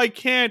 "No, I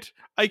can't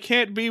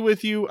be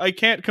with you. I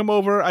can't come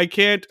over. I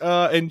can't."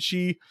 And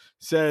she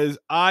says,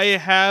 "I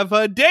have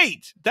a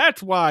date.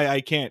 That's why I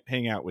can't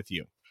hang out with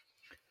you."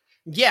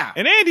 Yeah.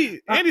 And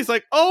Andy's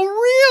like, "Oh,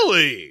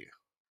 really?"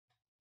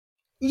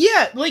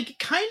 Yeah, kind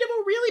of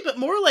a really, but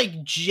more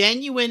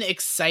genuine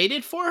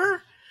excited for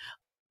her.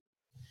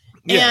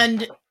 Yeah.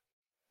 And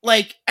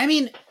I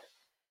mean,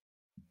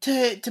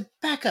 to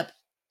back up,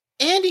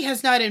 Andy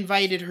has not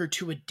invited her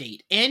to a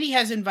date. Andy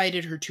has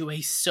invited her to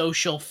a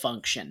social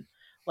function.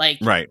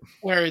 Right.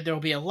 Where there'll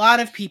be a lot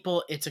of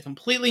people. It's a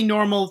completely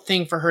normal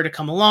thing for her to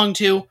come along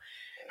to.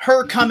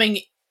 Her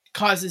coming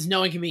causes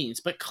no inconvenience.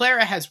 But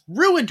Clara has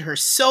ruined her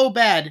so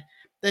bad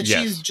that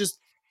she's just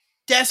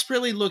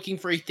desperately looking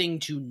for a thing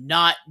to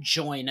not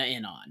join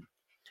in on.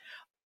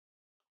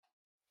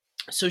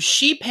 So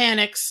she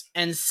panics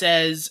and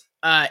says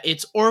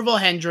it's Orville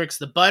Hendricks,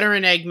 the butter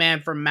and egg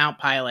man from Mount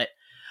Pilot,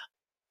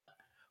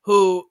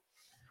 who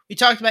we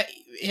talked about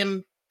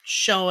him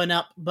showing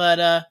up,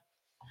 but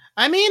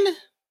I mean,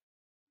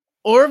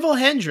 Orville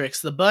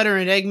Hendricks, the butter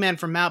and egg man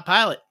from Mount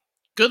Pilot,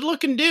 good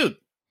looking dude.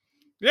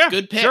 Yeah,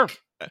 good pick. Sure.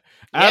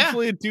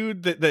 Absolutely a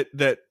dude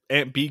that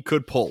Aunt B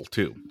could pull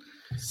too.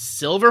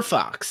 Silver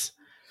Fox.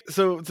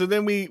 So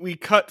then we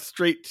cut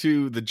straight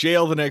to the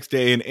jail the next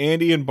day, and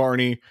Andy and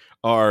Barney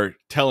are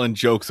telling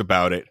jokes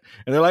about it.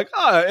 And they're like,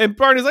 and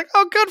Barney's like,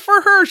 oh, good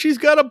for her. She's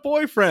got a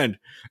boyfriend.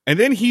 And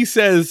then he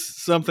says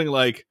something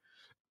like,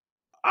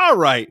 all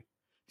right,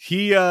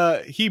 he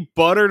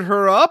buttered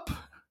her up.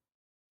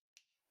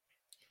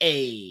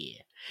 It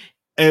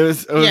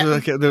was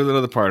like, there was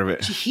another part of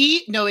it.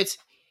 He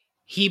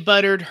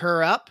buttered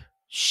her up.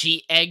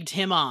 She egged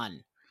him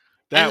on.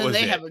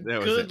 They have a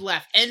good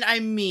laugh. And I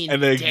mean,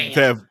 and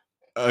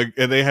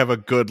they have a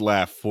good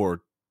laugh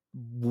for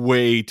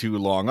way too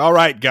long. All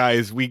right,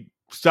 guys, we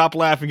stop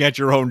laughing at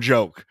your own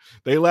joke.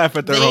 They laugh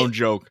at their own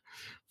joke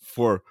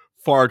for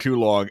far too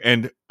long.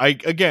 And I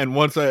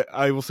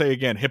will say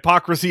again,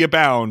 hypocrisy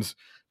abounds,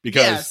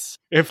 because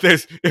if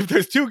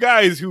there's two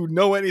guys who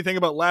know anything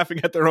about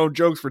laughing at their own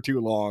jokes for too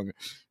long,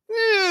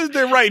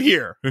 they're right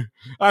here.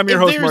 I'm your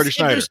host, Marty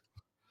Schneider.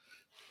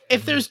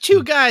 If there's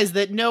two guys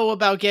that know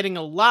about getting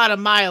a lot of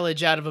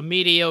mileage out of a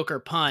mediocre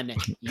pun,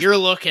 you're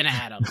looking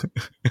at them.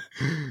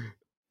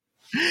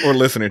 Or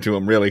listening to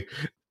them, really.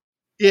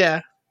 Yeah.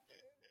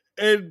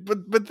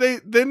 But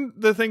then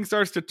the thing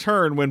starts to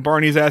turn when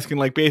Barney's asking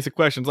like basic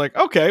questions like,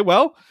 okay,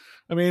 well,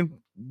 I mean,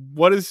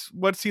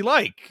 what's he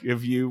like?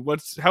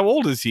 How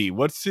old is he?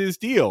 What's his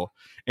deal?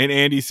 And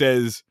Andy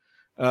says,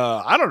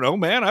 I don't know,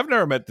 man. I've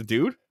never met the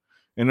dude.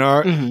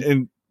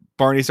 And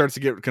Barney starts to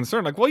get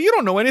concerned, like, well, you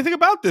don't know anything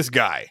about this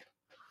guy.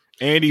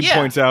 Andy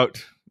points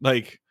out,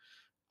 like,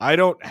 I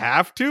don't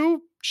have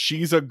to.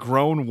 She's a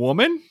grown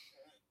woman.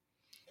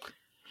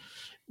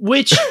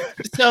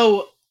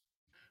 So,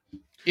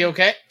 you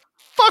okay?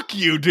 Fuck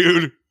you,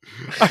 dude.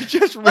 I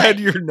just read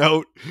your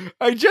note.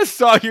 I just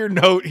saw your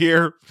note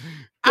here.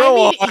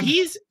 Go on.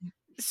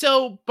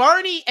 So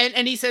Barney,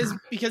 and he says,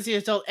 because he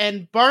is told,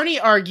 and Barney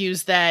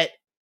argues that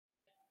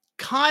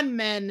con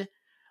men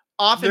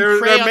often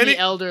prey on the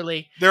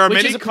elderly. There are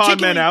many con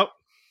men out.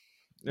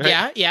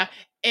 Right? Yeah.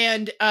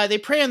 And they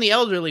prey on the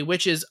elderly,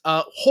 which is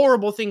a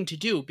horrible thing to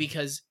do,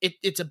 because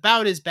it's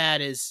about as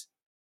bad as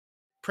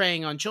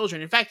preying on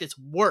children. In fact, it's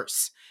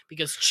worse,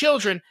 because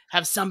children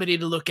have somebody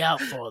to look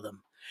out for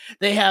them.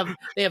 They have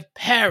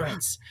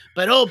parents,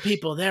 but old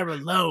people, they're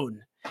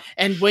alone.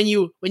 And when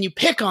you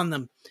pick on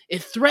them,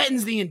 it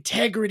threatens the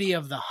integrity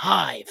of the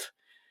hive.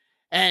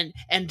 And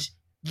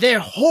they're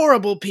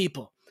horrible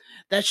people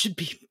that should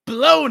be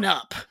blown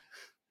up.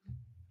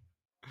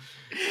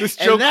 This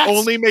joke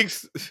only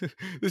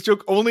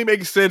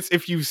makes sense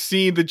if you've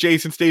seen the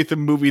Jason Statham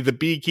movie The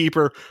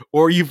Beekeeper,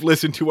 or you've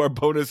listened to our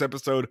bonus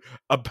episode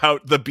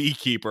about The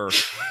Beekeeper.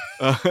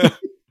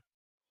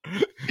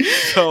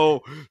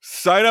 So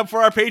sign up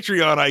for our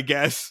Patreon, I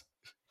guess.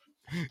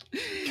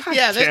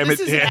 This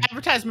is an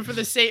advertisement for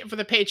the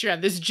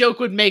Patreon. This joke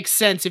would make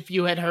sense if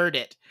you had heard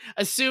it,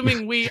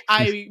 assuming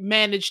I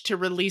managed to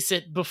release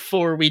it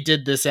before we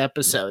did this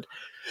episode.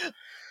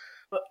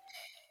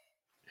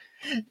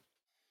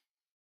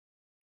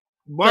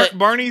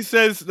 Barney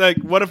says, like,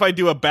 what if I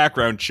do a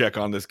background check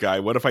on this guy?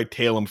 What if I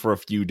tail him for a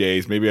few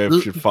days? Maybe I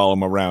should follow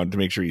him around to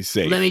make sure he's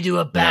safe. Let me do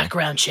a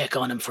background check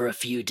on him for a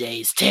few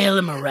days. Tail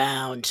him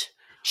around.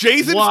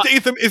 Jason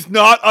Statham is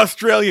not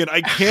Australian.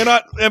 I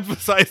cannot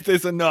emphasize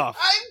this enough.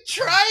 I'm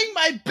trying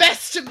my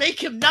best to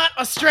make him not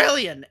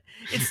Australian.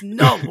 It's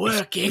not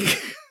working.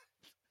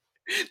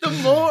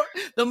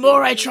 The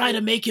more I try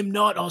to make him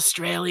not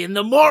Australian,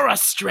 the more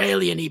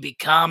Australian he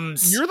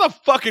becomes. You're the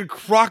fucking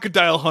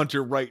crocodile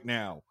hunter right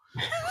now.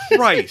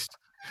 Christ.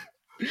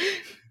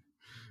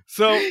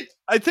 So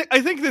I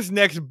think this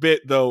next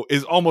bit, though,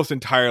 is almost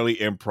entirely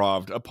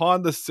improv.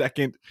 Upon the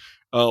second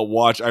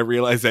watch, I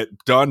realized that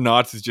Don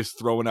Knotts is just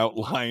throwing out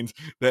lines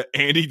that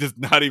Andy does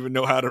not even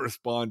know how to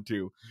respond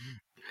to.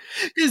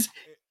 Because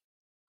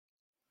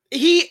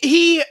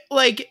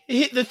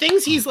the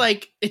things he's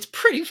like, it's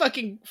pretty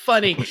fucking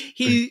funny.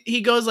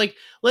 He goes like,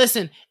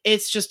 listen,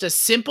 it's just a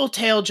simple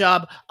tail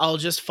job. I'll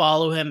just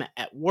follow him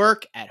at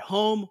work, at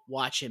home,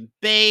 watch him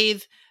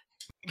bathe,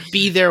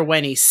 be there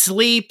when he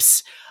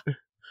sleeps,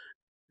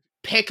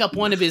 pick up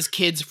one of his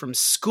kids from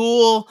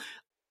school.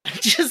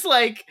 Just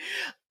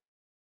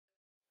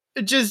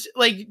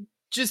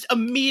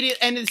immediate,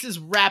 and this is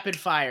rapid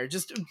fire,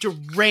 just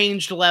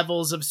deranged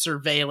levels of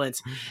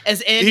surveillance. As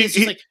Andy's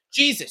just like,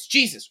 Jesus,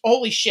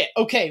 holy shit.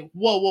 Okay,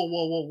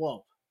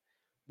 whoa.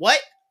 What?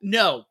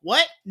 No,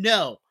 what?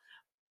 No.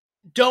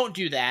 Don't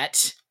do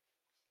that.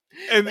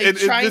 And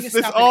this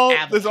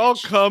all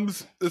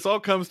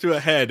comes to a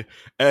head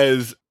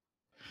as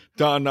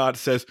Don Knotts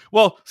says,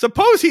 well,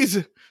 suppose he's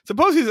a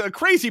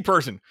crazy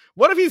person.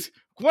 What if he's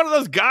one of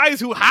those guys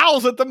who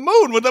howls at the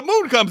moon when the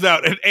moon comes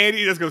out? And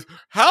Andy just goes,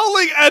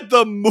 howling at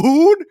the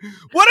moon?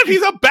 What if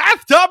he's a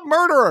bathtub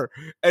murderer?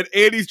 And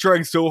Andy's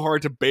trying so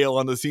hard to bail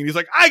on the scene. He's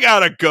like, I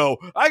gotta go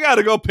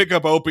pick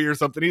up Opie or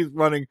something. He's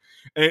running,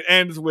 and it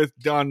ends with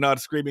Don Knotts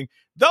screaming,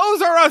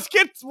 those are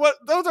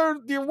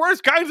the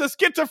worst kinds of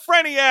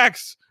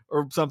schizophreniacs,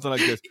 or something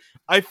like this.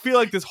 I feel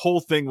like this whole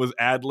thing was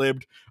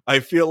ad-libbed. I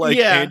feel like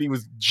Andy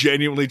was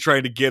genuinely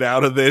trying to get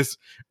out of this.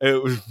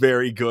 It was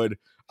very good.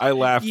 I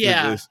laughed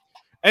at this.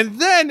 And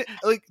then,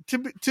 like,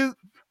 to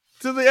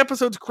the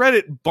episode's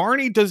credit,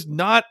 Barney does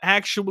not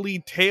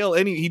actually tail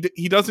any.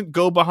 He doesn't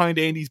go behind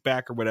Andy's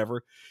back or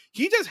whatever.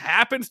 He just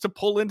happens to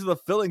pull into the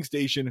filling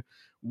station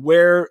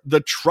where the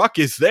truck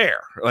is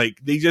there. Like,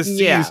 they just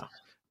sees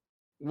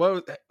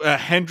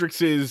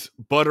Hendrix's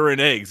butter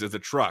and eggs as a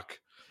truck.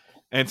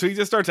 And so he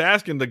just starts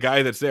asking the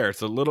guy that's there.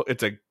 It's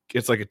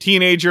like a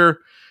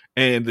teenager,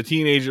 and the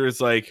teenager is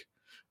like,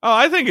 "Oh,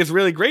 I think it's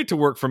really great to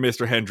work for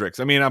Mr. Hendrix.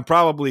 I mean, I'm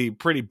probably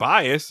pretty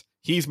biased.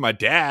 He's my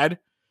dad.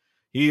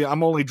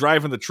 I'm only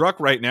driving the truck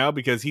right now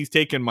because he's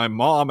taking my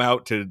mom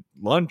out to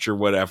lunch or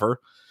whatever."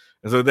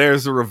 And so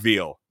there's the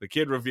reveal. The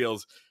kid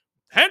reveals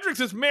Hendrix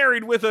is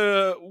married with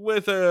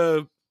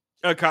a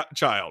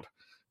child.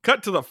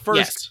 Cut to the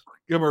first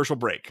commercial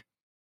break.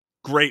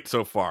 Great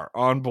so far.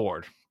 On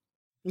board.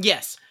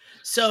 Yes.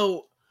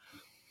 So,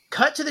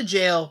 cut to the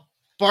jail.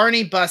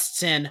 Barney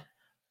busts in.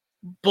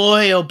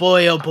 Boy, oh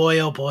boy, oh boy,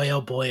 oh boy, oh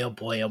boy, oh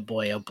boy, oh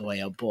boy, oh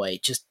boy, oh boy.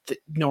 Just the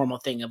normal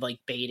thing of like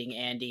baiting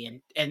Andy,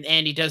 and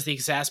Andy does the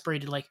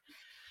exasperated like,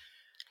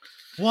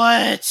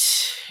 what?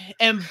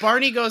 And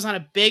Barney goes on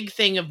a big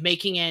thing of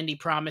making Andy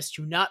promise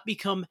to not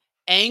become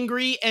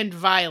angry and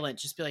violent.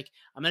 Just be like,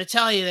 I'm going to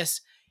tell you this.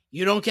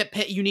 You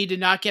need to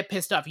not get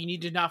pissed off. You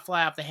need to not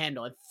fly off the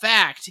handle. In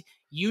fact,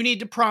 you need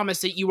to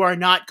promise that you are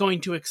not going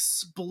to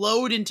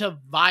explode into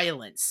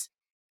violence.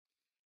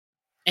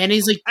 And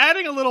he's like,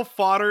 adding a little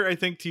fodder, I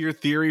think, to your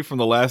theory from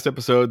the last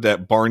episode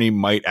that Barney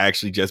might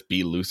actually just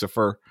be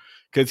Lucifer.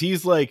 Because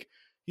he's like,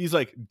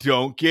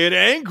 don't get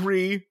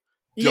angry.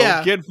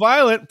 Don't get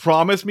violent.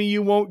 Promise me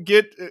you won't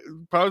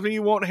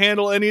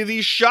handle any of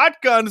these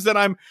shotguns that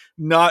I'm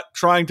not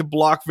trying to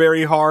block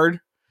very hard.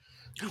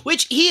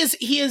 Which he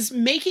is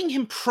making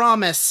him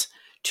promise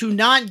to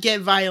not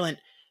get violent,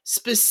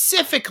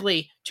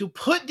 specifically to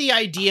put the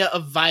idea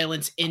of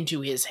violence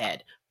into his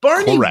head.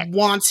 Barney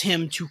wants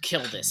him to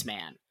kill this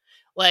man.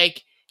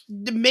 Like,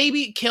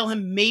 maybe kill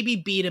him, maybe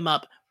beat him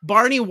up.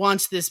 Barney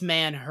wants this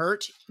man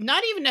hurt.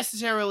 Not even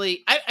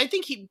necessarily. I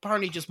think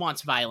Barney just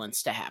wants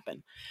violence to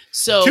happen.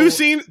 So two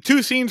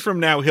scenes from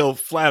now, he'll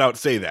flat out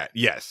say that.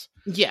 Yes.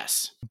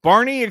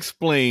 Barney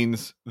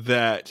explains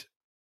what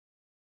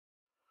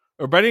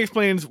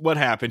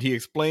happened. He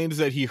explains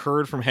that he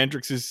heard from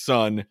Hendrix's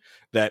son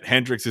that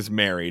Hendrix is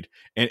married,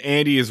 and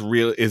Andy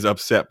is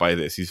upset by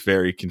this. He's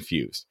very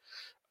confused.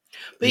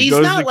 But he's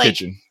not like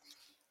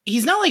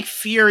he's not like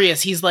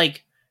furious. He's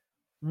like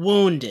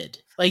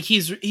wounded. Like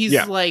he's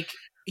like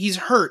he's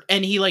hurt,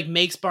 and he like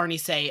makes Barney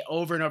say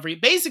over and over.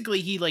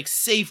 Basically, he like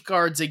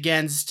safeguards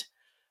against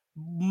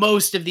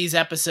most of these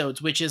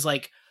episodes, which is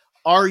like,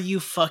 are you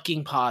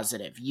fucking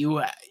positive?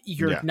 You're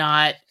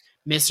not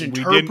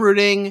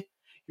misinterpreting.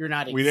 You're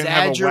not exaggerating. We didn't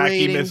have a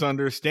wacky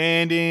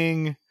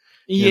misunderstanding.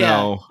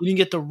 You didn't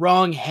get the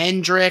wrong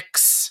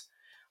Hendrix.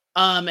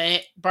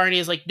 And Barney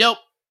is like, nope.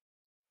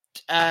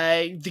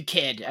 The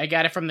kid. I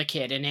got it from the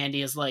kid. And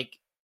Andy is like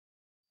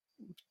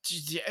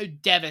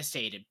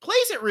devastated.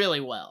 Plays it really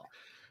well.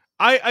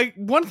 I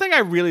one thing I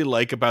really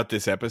like about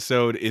this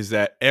episode is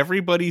that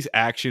everybody's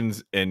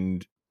actions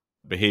and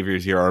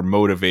behaviors here are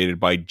motivated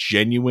by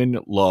genuine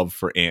love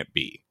for Aunt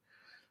B.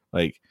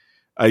 Like,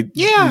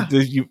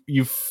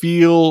 you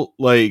feel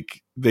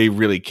like they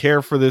really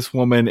care for this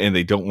woman and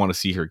they don't want to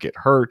see her get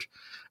hurt.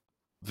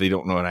 They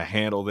don't know how to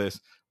handle this.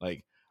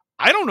 Like,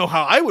 I don't know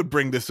how I would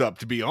bring this up,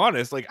 to be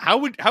honest. Like, how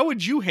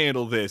would you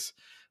handle this?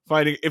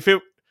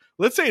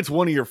 Let's say it's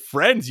one of your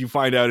friends you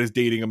find out is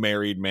dating a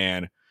married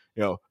man,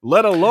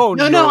 let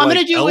alone I'm going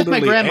to do it with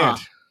my grandma.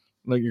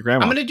 Like your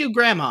grandma. I'm going to do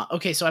grandma.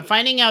 Okay, so I'm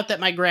finding out that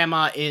my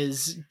grandma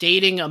is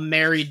dating a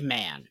married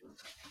man.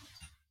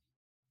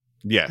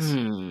 Yes.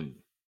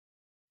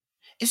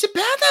 Is it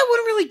bad that I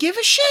wouldn't really give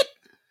a shit?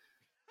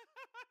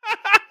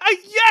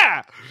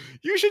 Yeah,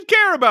 you should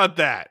care about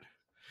that.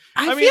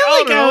 I feel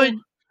like I would.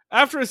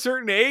 After a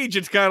certain age,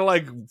 it's kind of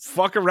like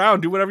fuck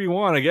around, do whatever you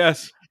want, I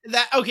guess.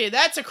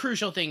 That's a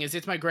crucial thing. Is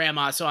it's my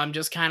grandma, so I'm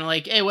just kind of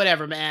like, hey,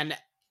 whatever, man.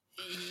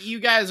 You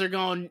guys are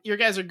going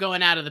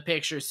out of the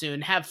picture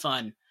soon. Have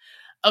fun.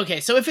 Okay,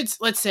 so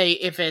let's say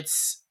if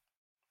it's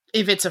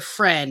a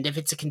friend, if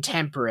it's a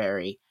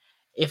contemporary,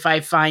 if I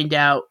find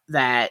out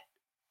that.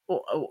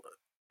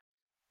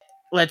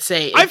 Let's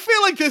say I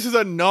feel like this is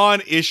a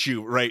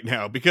non-issue right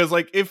now because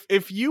like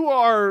if you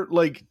are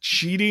like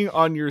cheating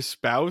on your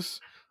spouse,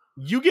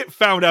 you get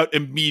found out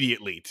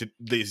immediately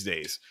these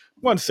days.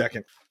 1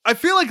 second. I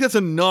feel like that's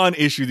a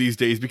non-issue these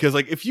days because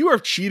like if you are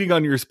cheating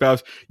on your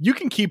spouse, you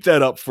can keep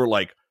that up for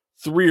like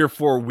 3 or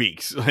 4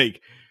 weeks.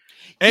 Like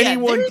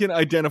anyone can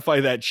identify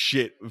that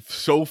shit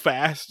so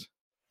fast.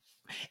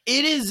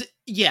 It is.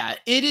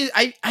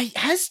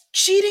 Has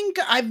cheating.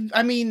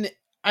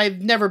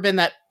 I've never been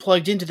that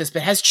plugged into this,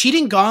 but has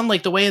cheating gone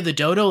like the way of the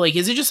dodo? Like,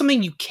 is it just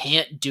something you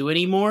can't do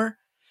anymore?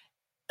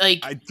 Like,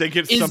 I think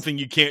it's something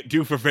you can't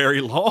do for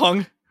very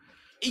long.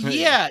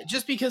 Yeah,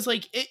 just because,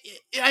 like,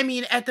 I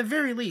mean, at the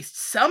very least,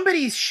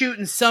 somebody's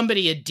shooting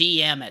somebody a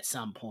DM at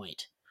some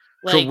point.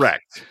 Like,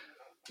 Correct.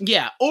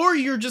 yeah, or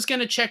you're just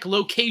gonna check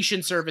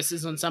location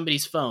services on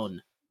somebody's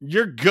phone.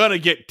 You're gonna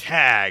get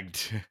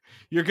tagged.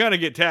 You're gonna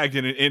get tagged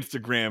in an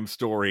Instagram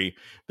story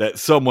that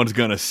someone's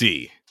gonna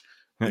see.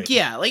 Right.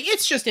 Yeah, like,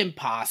 it's just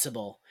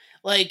impossible.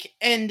 Like,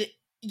 and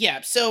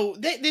yeah, so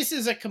this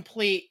is a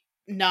complete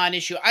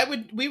non-issue.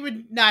 We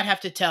would not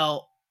have to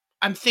tell.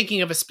 I'm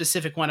thinking of a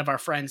specific one of our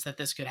friends that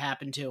this could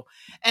happen to,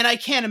 and I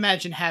can't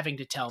imagine having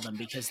to tell them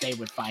because they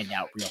would find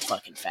out real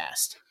fucking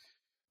fast.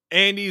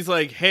 Andy's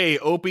like, "Hey,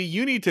 Opie,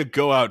 you need to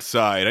go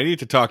outside. I need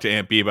to talk to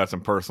Aunt B about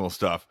some personal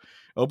stuff."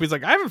 Opie's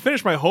like, "I haven't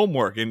finished my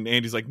homework," and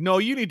Andy's like, "No,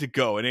 you need to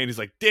go." And Andy's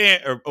like,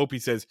 "Damn," or Opie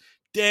says,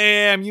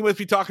 "Damn, you must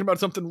be talking about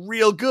something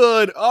real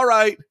good. All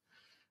right."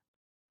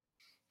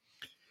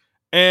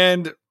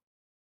 And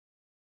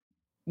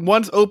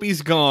once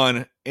Opie's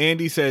gone,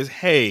 Andy says,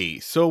 "Hey,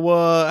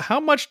 so how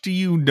much do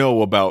you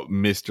know about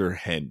Mr.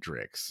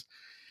 Hendricks?"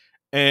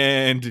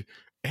 And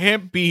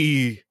Aunt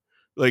B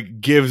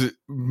like gives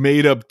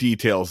made up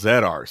details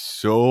that are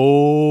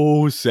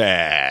so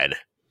sad.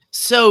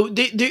 So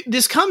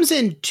this comes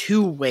in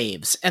two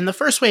waves, and the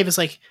first wave is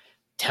like,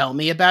 "Tell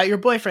me about your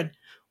boyfriend."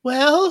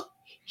 Well,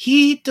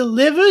 he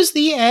delivers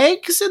the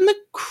eggs and the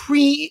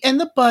cream and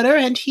the butter,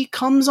 and he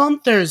comes on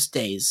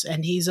Thursdays,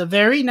 and he's a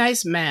very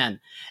nice man.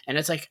 And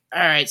it's like,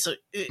 all right, so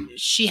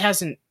she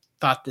hasn't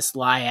thought this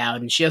lie out,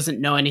 and she doesn't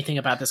know anything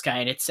about this guy,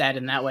 and it's sad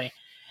in that way.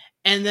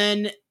 And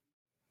then,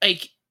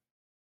 like,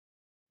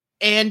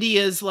 Andy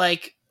is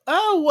like,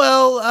 "Oh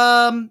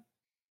well,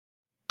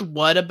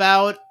 what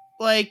about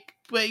like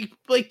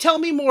tell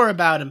me more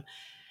about him."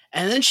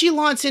 And then she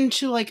launches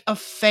into like a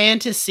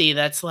fantasy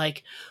that's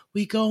like,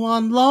 we go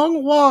on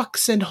long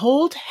walks and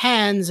hold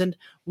hands and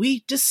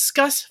we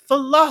discuss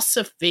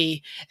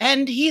philosophy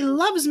and he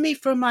loves me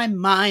for my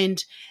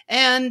mind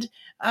and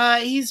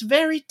he's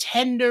very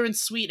tender and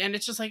sweet, and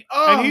it's just like,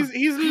 oh, and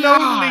he's lonely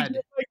God.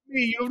 just like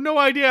me. You have no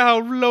idea how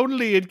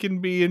lonely it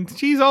can be, and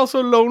she's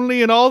also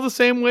lonely in all the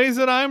same ways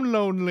that I'm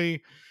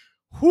lonely.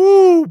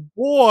 Whoo,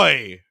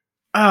 boy.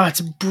 Oh, it's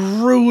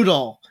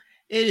brutal.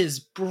 It is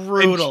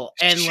brutal.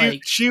 And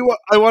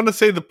I want to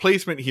say the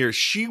placement here,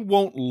 she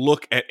won't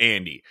look at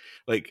Andy.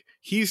 Like,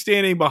 he's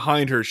standing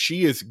behind her.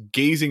 She is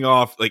gazing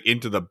off like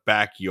into the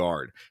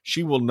backyard.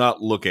 She will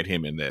not look at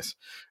him in this.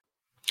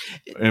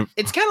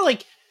 It's kind of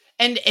like,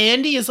 and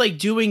Andy is like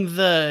doing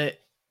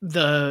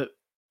the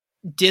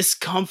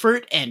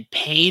discomfort and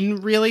pain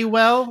really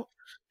well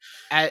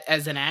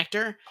as an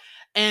actor.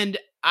 And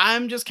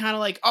I'm just kind of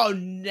like, oh,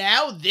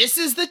 now this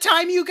is the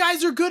time you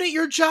guys are good at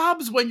your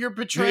jobs, when you're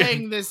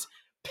portraying this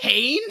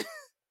pain.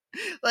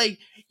 Like,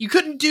 you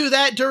couldn't do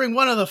that during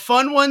one of the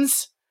fun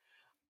ones.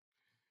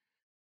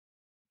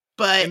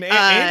 But and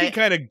Andy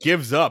kind of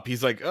gives up.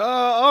 He's like,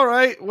 all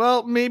right,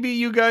 well, maybe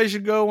you guys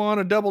should go on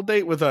a double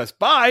date with us.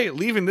 Bye,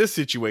 leaving this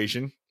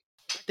situation.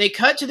 They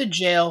cut to the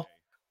jail.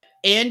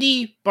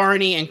 Andy,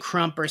 Barney, and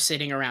Crump are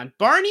sitting around.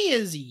 Barney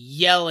is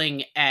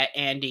yelling at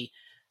Andy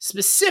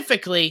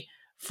specifically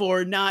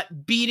for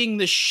not beating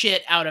the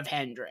shit out of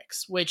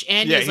Hendricks, which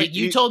Andy is like,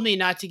 you told me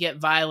not to get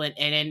violent.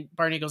 And then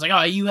Barney goes like,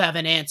 oh, you have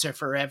an answer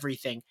for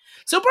everything.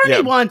 So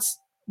Barney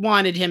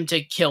wanted him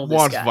to kill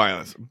this guy.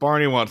 Violence.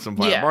 Barney wants some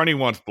violence. Yeah. Barney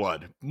wants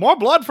blood. More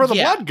blood for the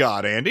blood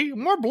god, Andy.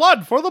 More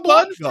blood for the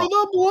blood god. For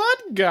the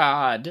blood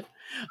god.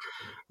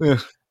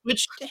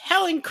 Which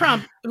Helen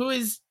Crump, who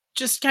is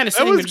just kind of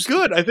sitting there. That was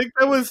good. I think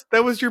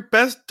that was your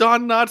best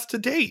Don Knotts to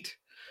date.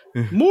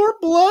 More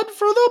blood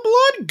for the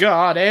blood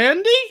god,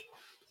 Andy.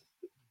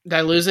 Did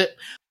I lose it?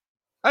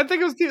 I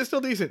think it was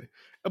still decent.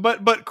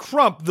 But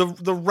Crump,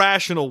 the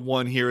rational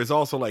one here, is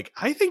also like,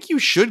 I think you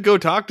should go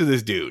talk to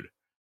this dude.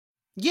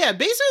 Yeah,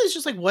 basically it's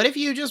just like, what if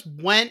you just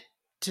went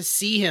to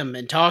see him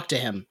and talk to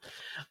him?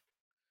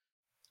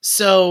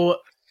 So,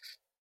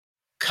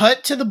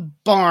 cut to the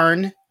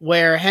barn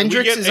where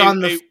Hendricks is on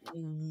the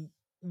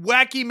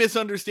wacky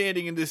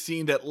misunderstanding in this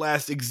scene that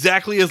lasts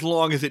exactly as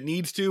long as it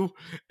needs to,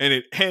 and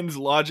it ends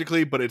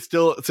logically, but it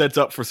still sets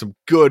up for some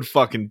good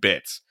fucking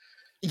bits.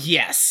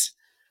 Yes.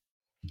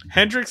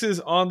 Hendricks is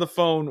on the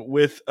phone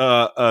with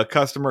a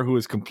customer who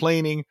is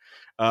complaining,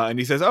 and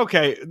he says,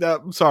 okay,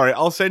 I'm sorry,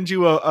 I'll send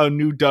you a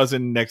new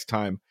dozen next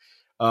time.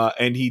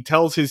 And he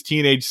tells his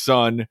teenage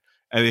son,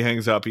 and he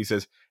hangs up, he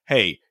says,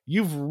 hey,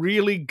 you've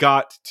really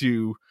got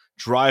to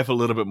drive a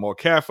little bit more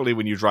carefully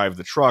when you drive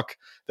the truck.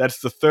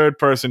 That's the third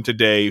person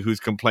today who's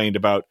complained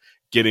about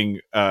getting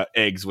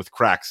eggs with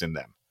cracks in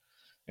them.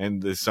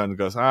 And the son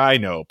goes, I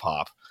know,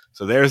 Pop.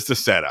 So there's the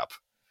setup.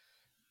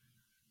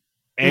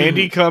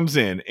 Andy comes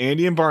in.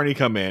 Andy and Barney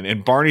come in,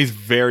 and Barney's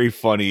very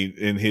funny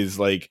in his,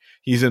 like,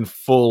 he's in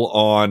full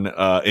on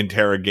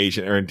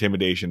interrogation or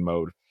intimidation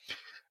mode.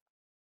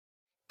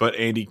 But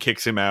Andy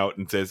kicks him out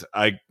and says,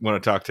 I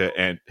want to talk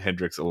to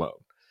Hendricks alone.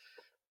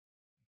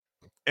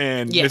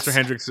 And yes. Mr.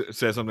 Hendricks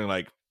says something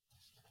like,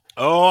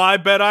 oh, I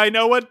bet I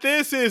know what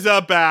this is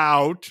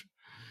about.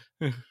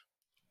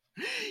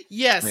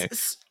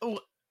 Yes.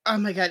 Oh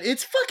my god,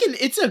 it's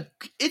a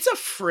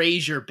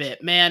Frasier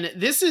bit, man.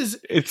 This is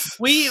It's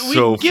we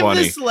so give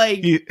funny. this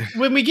like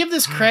when we give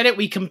this credit,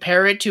 we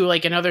compare it to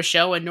like another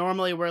show, and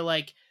normally we're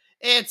like,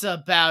 it's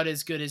about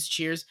as good as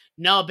Cheers.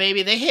 No,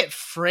 baby, they hit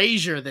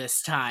Frasier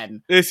this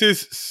time. This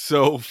is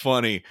so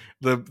funny.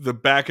 The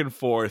back and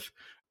forth.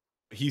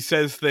 He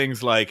says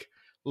things like,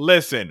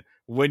 "Listen,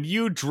 when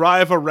you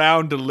drive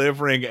around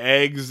delivering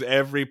eggs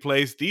every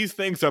place, these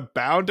things are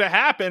bound to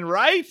happen,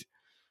 right?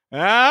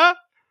 Huh?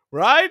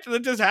 Right?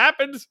 That just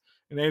happens."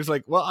 And he's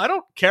like, "Well, I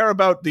don't care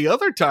about the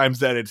other times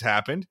that it's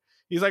happened."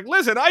 He's like,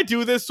 "Listen, I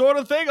do this sort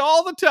of thing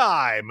all the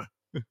time."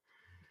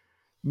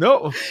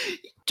 No.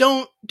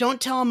 Don't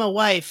tell my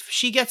wife.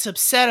 She gets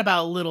upset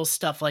about little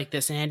stuff like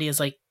this. And Andy is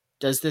like,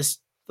 does this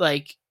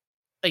like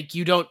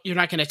you're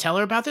not going to tell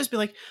her about this? Be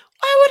like,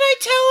 why would I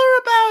tell her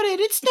about it?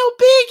 It's no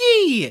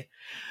biggie.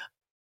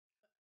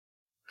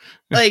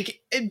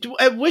 Like,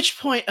 at which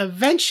point,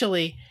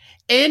 eventually,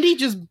 Andy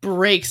just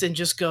breaks and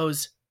just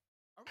goes.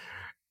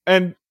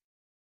 And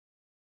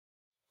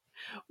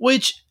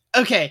which,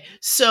 okay,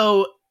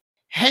 so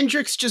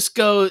Hendrix just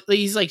goes,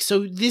 he's like,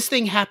 so this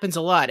thing happens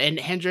a lot. And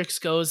Hendrix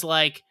goes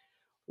like,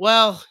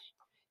 well,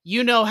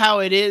 you know how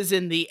it is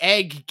in the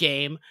egg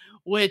game,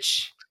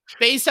 which,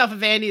 based off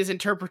of Andy's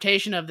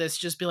interpretation of this,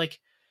 just be like,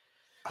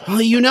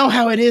 well, you know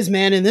how it is,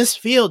 man. In this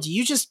field,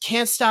 you just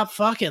can't stop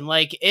fucking.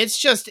 Like, it's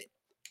just,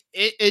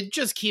 it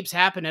just keeps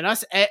happening.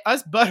 Us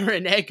butter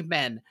and egg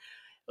men.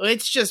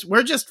 It's just,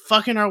 we're just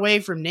fucking our way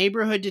from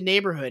neighborhood to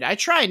neighborhood. I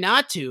try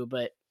not to,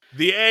 but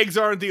the eggs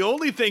aren't the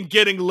only thing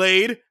getting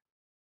laid.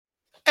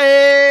 Hey!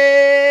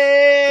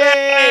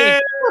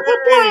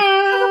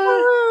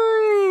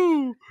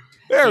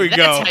 There we That's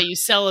go. how you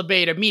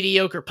celebrate a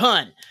mediocre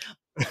pun.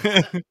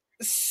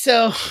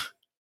 So,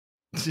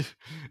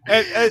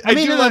 I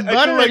do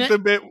like the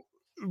bit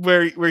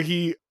where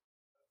he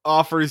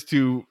offers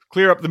to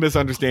clear up the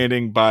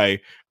misunderstanding by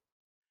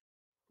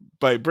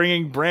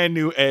bringing brand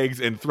new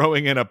eggs and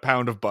throwing in a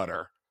pound of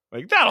butter.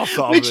 Like, that'll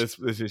solve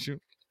this issue.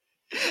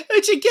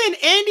 Which, again,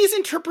 Andy's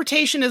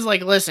interpretation is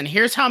like, listen,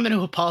 here's how I'm going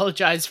to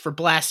apologize for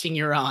blasting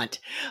your aunt.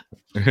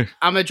 I'm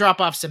going to drop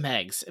off some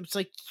eggs. It's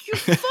like, you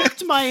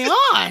fucked my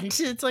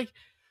aunt. It's like,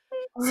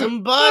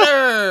 some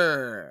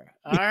butter.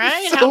 All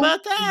right, so, how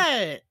about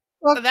that?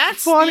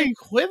 That's funny. The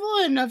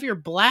equivalent of your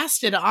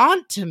blasted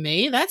aunt to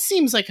me. That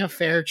seems like a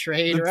fair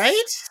trade,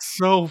 right?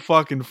 So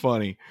fucking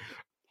funny.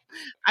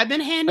 I've been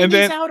handing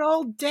these out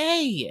all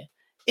day.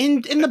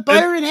 In the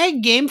butter and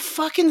egg game,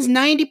 fucking's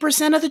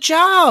 90% of the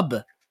job.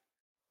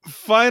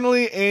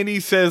 Finally, Andy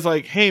says,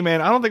 like, hey,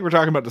 man, I don't think we're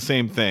talking about the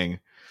same thing.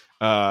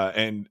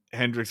 And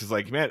Hendrix is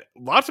like, man,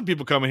 lots of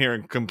people come in here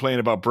and complain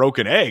about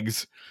broken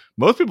eggs.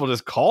 Most people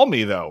just call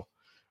me, though.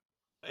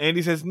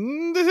 Andy says,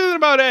 this isn't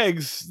about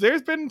eggs.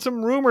 There's been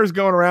some rumors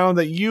going around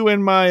that you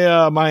and my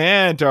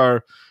aunt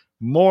are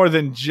more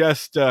than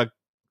just a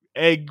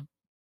egg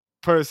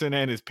person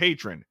and his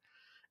patron.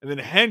 And then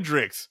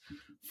Hendrix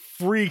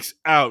freaks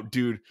out,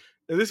 dude.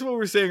 And this is what we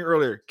were saying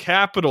earlier.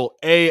 Capital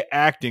A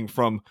acting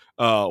from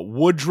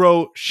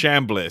Woodrow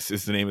Chambliss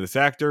is the name of this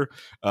actor.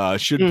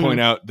 Should point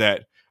out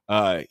that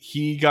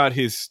he got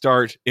his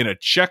start in a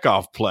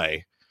Chekhov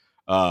play.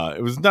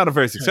 It was not a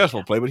very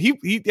successful play, but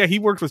he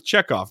worked with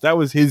Chekhov. That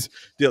was his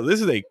deal.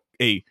 This is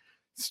a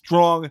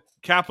strong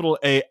capital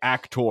A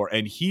actor,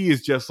 and he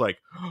is just like,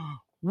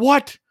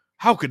 what?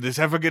 How could this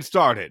ever get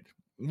started?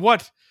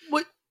 What?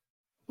 Well,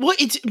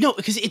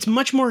 because it's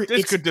much more.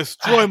 This could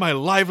destroy my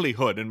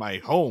livelihood and my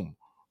home.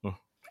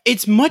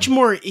 It's much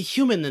more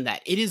human than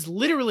that. It is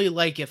literally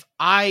like if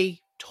I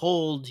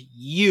told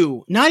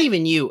you, not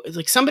even you, it's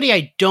like somebody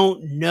I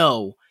don't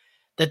know,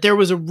 that there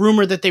was a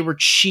rumor that they were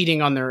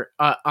cheating on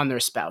their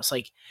spouse.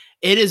 Like,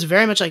 it is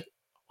very much like,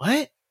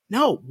 what?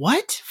 No,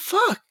 what?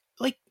 Fuck.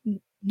 Like,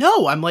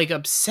 no, I'm like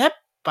upset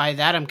by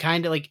that. I'm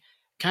kind of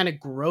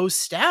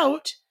grossed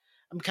out.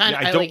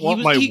 I don't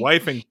want my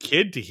wife and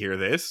kid to hear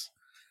this.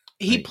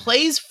 He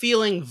plays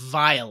feeling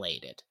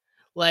violated,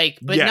 like,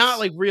 but not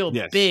like real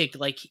big.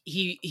 Like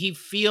he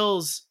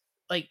feels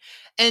like,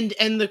 and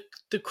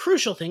the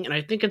crucial thing, and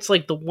I think it's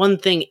like the one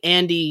thing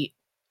Andy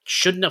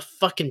shouldn't have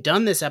fucking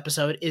done this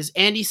episode, is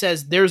Andy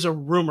says there's a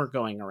rumor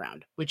going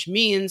around, which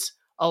means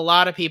a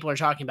lot of people are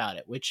talking about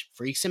it, which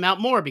freaks him out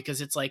more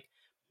because it's like,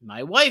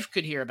 my wife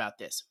could hear about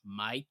this,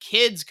 my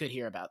kids could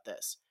hear about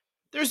this.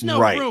 There's no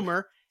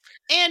rumor.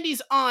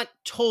 Andy's aunt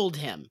told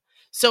him,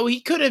 so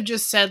he could have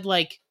just said,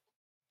 like,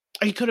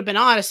 he could have been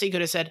honest. He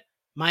could have said,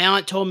 my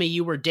aunt told me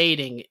you were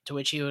dating, to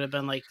which he would have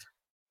been like,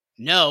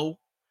 no.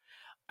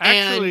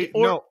 Actually,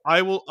 no,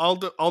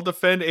 I'll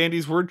defend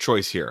Andy's word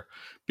choice here,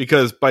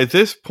 because by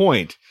this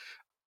point,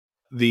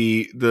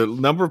 the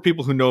number of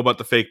people who know about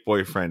the fake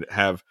boyfriend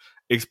have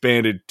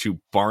expanded to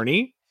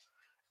Barney,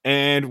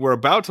 and we're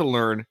about to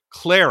learn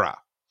Clara.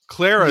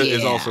 Clara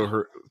is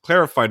also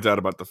Clara finds out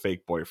about the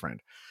fake boyfriend.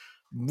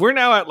 We're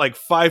now at like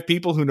 5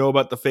 people who know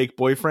about the fake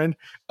boyfriend,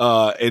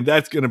 and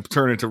that's going to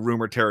turn into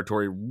rumor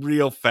territory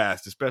real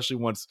fast, especially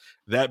once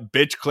that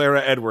bitch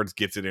Clara Edwards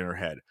gets it in her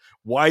head.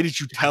 Why did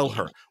you tell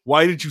her?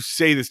 Why did you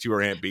say this to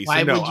her, Aunt B?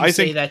 Why would you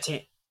say that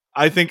to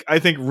I think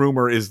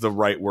rumor is the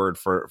right word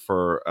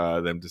for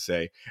them to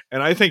say,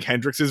 and I think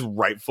Hendrix is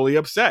rightfully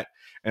upset,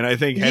 and I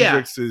think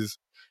Yeah.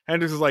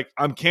 Hendrix is like,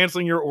 I'm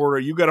canceling your order.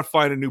 You got to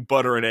find a new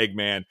butter and egg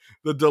man.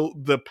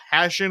 The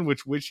passion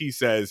with which he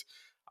says,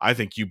 I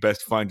think you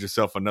best find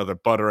yourself another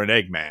butter and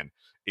egg man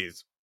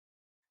is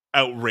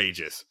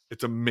outrageous.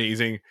 It's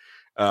amazing.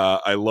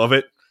 I love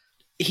it.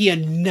 He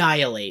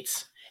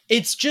annihilates.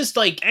 It's just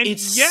like, And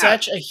it's yeah.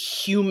 such a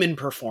human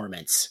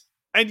performance.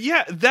 And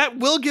yeah, that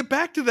will get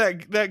back to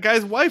that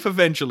guy's wife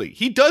eventually.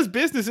 He does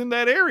business in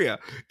that area.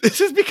 This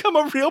has become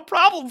a real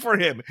problem for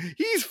him.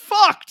 He's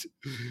fucked.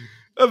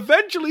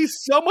 Eventually,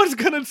 someone's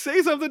gonna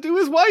say something to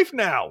his wife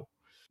now.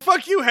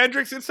 Fuck you,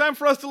 Hendrix. It's time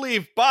for us to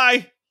leave.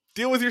 Bye.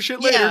 Deal with your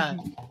shit later.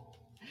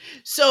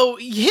 So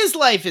his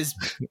life is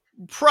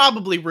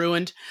probably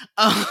ruined.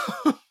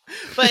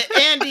 But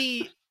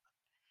Andy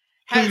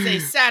has a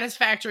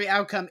satisfactory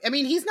outcome. I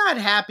mean, he's not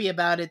happy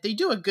about it. They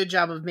do a good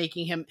job of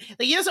making him,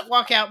 like, he doesn't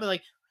walk out but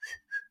like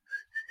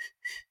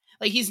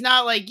he's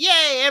not like,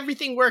 yay,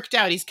 everything worked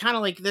out. He's kind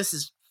of like, this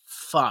is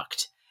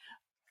fucked.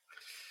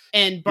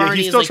 And Barney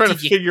he's still is like, trying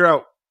to figure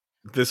out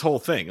this whole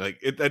thing.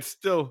 Like, that's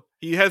still,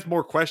 he has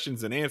more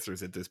questions than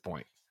answers at this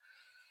point.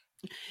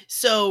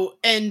 So,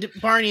 and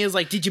Barney is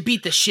like, did you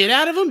beat the shit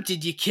out of him?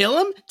 Did you kill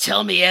him?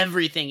 Tell me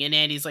everything. And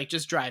Andy's like,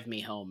 just drive me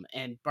home.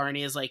 And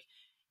Barney is like,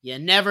 you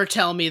never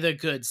tell me the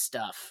good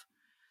stuff.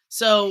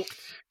 So,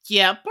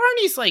 yeah,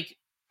 Barney's like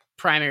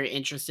primary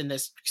interest in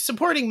this,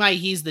 supporting my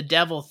he's the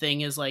devil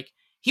thing, is like,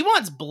 he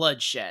wants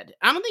bloodshed.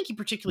 I don't think he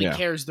particularly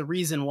cares the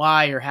reason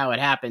why or how it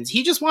happens.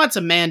 He just wants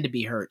a man to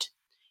be hurt.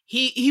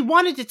 He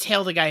wanted to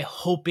tail the guy,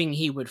 hoping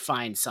he would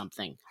find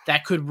something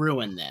that could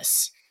ruin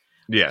this.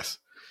 Yes.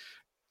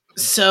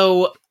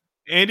 So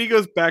Andy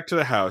goes back to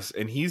the house,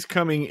 and he's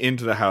coming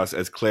into the house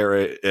as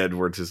Clara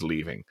Edwards is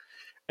leaving.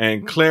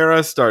 And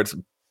Clara starts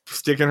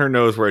sticking her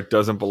nose where it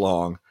doesn't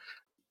belong.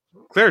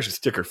 Clara should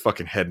stick her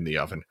fucking head in the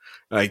oven.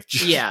 I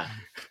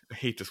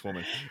hate this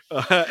woman.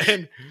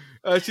 And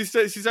she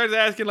starts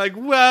asking, like,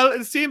 well,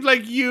 it seems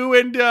like you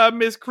and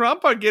Miss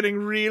Crump are getting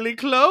really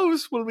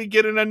close. Will we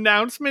get an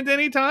announcement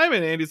anytime?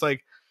 And Andy's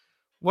like,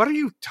 what are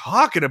you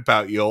talking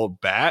about, you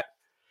old bat?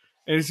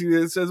 And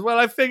she says, well,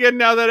 I figured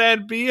now that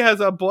Aunt B has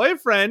a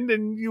boyfriend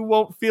and you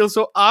won't feel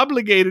so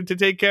obligated to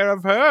take care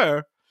of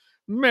her.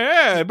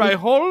 Man, my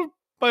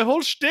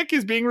whole shtick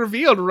is being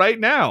revealed right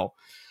now.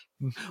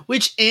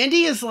 Which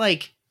Andy is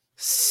like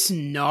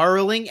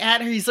snarling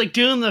at her. He's like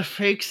doing the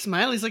fake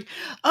smile. He's like,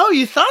 oh,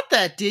 you thought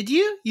that, did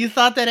you? You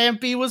thought that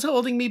Aunt B was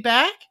holding me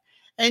back?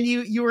 And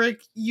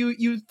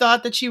you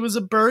thought that she was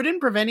a burden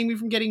preventing me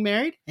from getting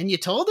married? And you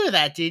told her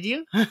that, did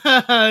you?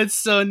 It's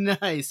so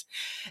nice.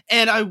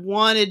 And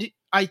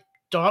I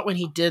thought when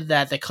he did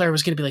that Claire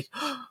was going to be like,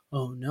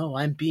 oh no,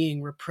 I'm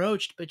being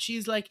reproached. But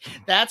she's like,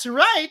 that's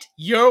right.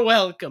 You're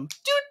welcome.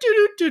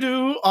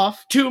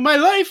 Off to my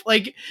life.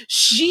 Like,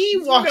 she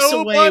walks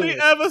away. Nobody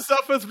ever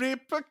suffers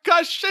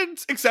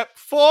repercussions except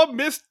for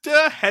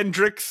Mr.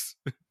 Hendrix.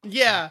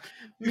 Yeah.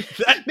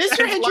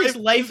 Mr. Hendrix's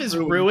life is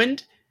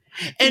ruined.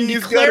 And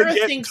he's Clara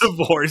thinks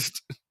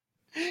divorced.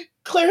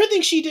 Clara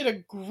thinks she did a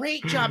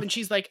great job, and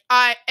she's like,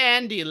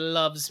 Andy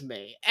loves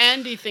me.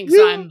 Andy thinks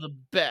I'm the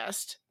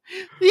best.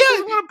 Yeah,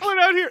 I want to point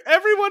out here,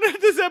 everyone in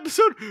this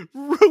episode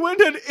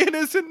ruined an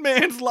innocent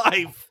man's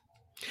life.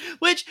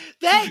 Which,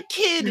 that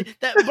kid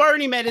that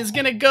Barney met is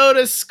going to go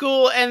to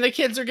school, and the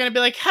kids are going to be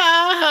like, ha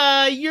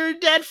ha, your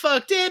dad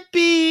fucked it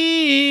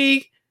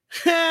big.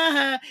 Ha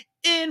ha.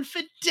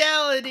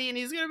 Infidelity, and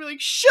he's gonna be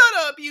like, shut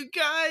up, you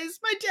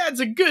guys, my dad's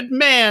a good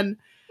man.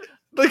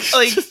 Like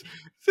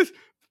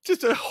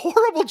just a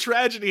horrible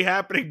tragedy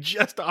happening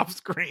just off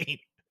screen.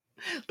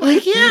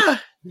 Like, yeah.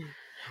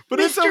 But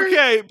it's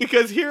okay,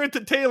 because here at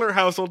the Taylor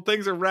household,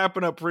 things are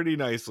wrapping up pretty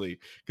nicely.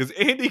 Because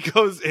Andy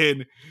goes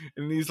in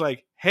and he's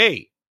like,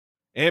 hey,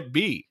 Aunt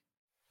B,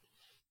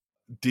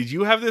 did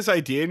you have this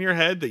idea in your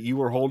head that you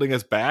were holding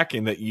us back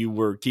and that you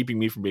were keeping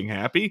me from being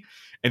happy?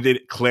 And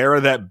did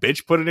Clara, that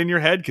bitch, put it in your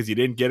head because you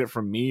didn't get it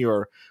from me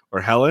or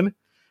Helen?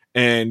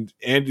 And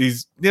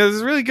he's,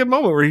 there's a really good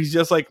moment where he's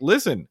just like,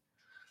 listen,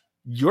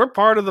 you're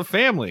part of the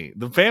family.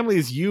 The family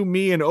is you,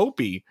 me, and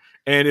Opie.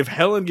 And if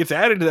Helen gets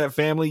added to that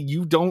family,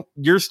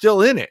 you're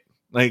still in it.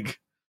 Like,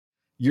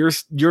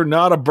 you're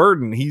not a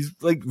burden. He's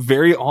like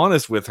very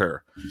honest with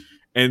her.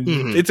 And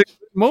it's a good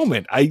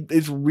moment.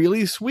 It's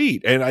really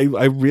sweet. And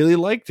I really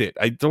liked it.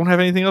 I don't have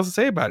anything else to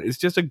say about it. It's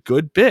just a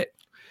good bit.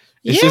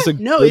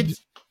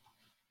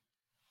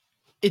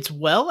 It's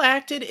well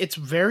acted. It's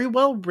very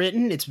well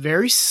written. It's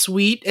very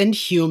sweet and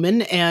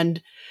human.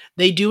 And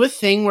they do a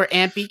thing where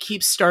Aunt B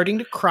keeps starting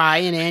to cry,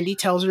 and Andy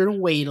tells her to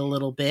wait a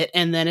little bit.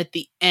 And then at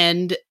the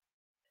end,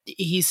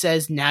 he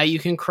says, now you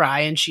can cry.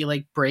 And she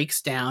like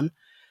breaks down.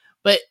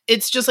 But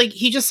it's just like,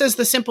 he just says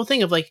the simple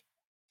thing of like,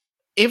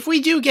 if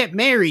we do get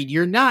married,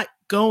 you're not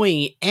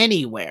going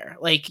anywhere.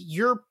 Like,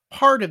 you're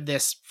part of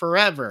this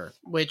forever,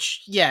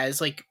 which, yeah, is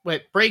like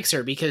what breaks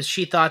her, because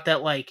she thought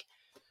that like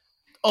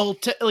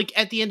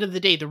at the end of the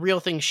day, the real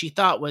thing she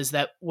thought was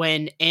that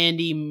when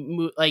Andy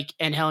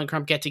and Helen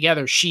Crump get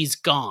together, she's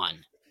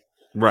gone.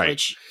 Right.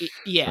 Which,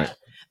 yeah, Right.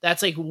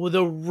 that's like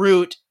the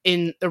root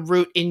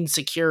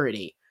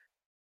insecurity.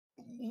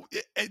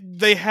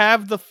 They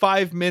have the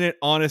 5-minute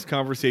honest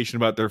conversation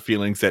about their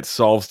feelings that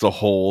solves the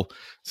whole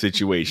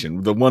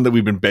situation. The one that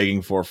we've been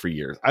begging for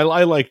years. I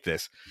like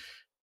this.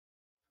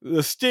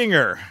 The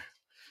stinger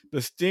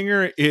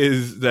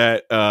is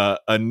that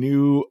a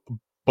new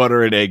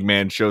butter and egg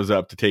man shows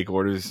up to take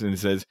orders and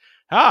says,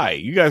 "Hi,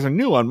 you guys are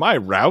new on my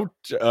route.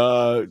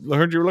 I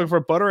heard you were looking for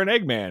a butter and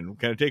egg man.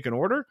 Can I take an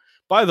order?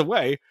 By the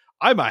way,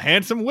 I'm a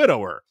handsome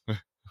widower.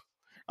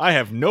 I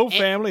have no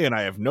family and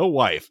I have no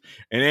wife."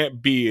 And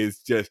Aunt B is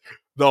just,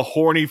 the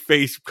horny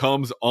face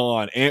comes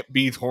on. Aunt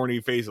B's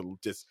horny face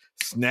just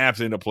snaps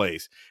into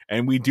place.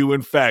 And we do,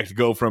 in fact,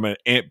 go from an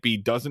Aunt B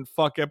doesn't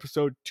fuck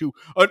episode to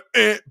an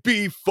Aunt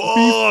B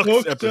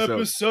fucks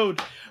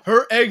episode.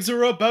 Her eggs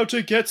are about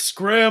to get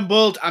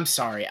scrambled. I'm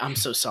sorry. I'm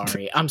so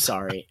sorry. I'm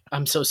sorry.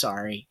 I'm so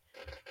sorry.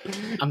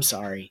 I'm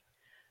sorry.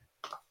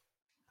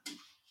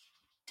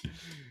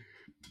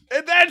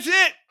 And that's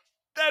it.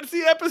 That's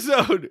the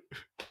episode.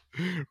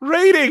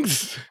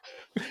 Ratings.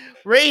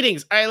 All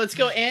right, let's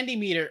go Andy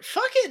meter.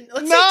 Fucking,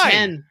 let's 9. say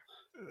 10.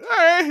 All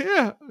right,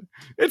 yeah.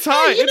 It's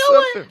high. You it's know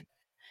up what? there.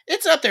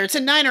 It's up there. It's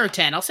a 9 or a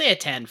 10. I'll say a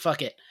 10.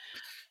 Fuck it.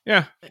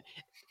 Yeah.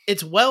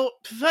 It's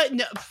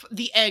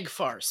the egg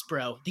farce,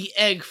 bro. The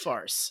egg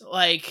farce.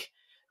 Like,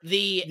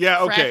 the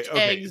okay.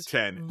 eggs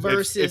 10.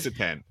 versus... It's a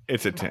 10.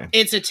 It's a 10.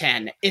 It's a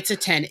 10. It's a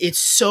 10. It's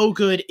so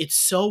good. It's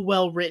so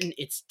well written.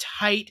 It's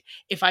tight.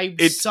 If I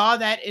saw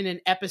that in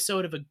an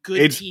episode of a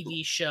good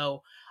TV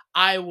show,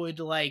 I would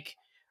like...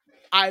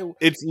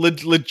 It's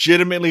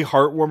legitimately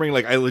heartwarming.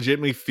 Like, I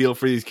legitimately feel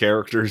for these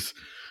characters.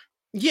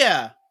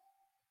 Yeah.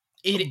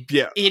 It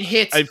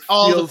hits the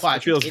quadrants.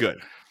 It feels good.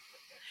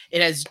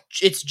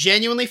 It's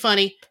genuinely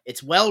funny.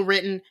 It's well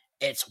written.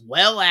 It's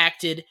well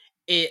acted.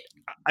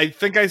 I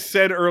think I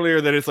said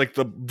earlier that it's like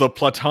the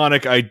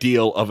platonic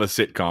ideal of a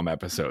sitcom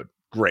episode.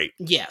 Great.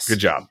 Yes. Good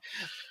job.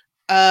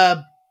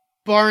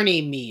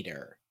 Barney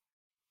meter.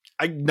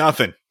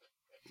 Nothing.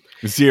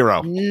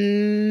 0.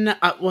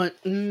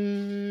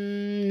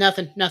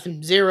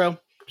 Nothing. 0.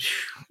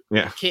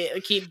 Yeah.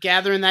 Keep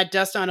gathering that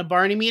dust on a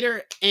Barney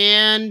meter.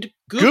 And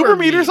Goober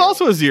meter's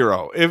also a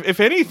 0. If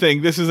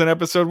anything, this is an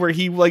episode where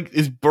he like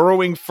is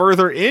burrowing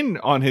further in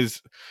on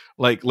his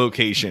like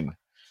location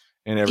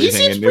and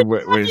everything. He seems happy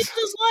with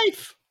his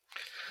life.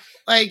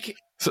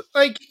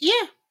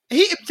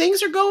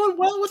 Things are going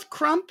well with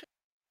Crump.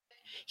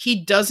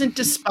 He doesn't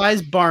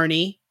despise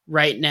Barney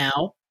right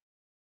now.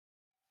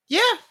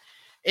 Yeah.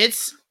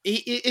 It's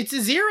a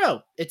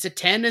 0. It's a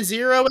 10, a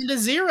 0, and a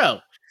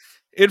 0.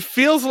 It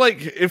feels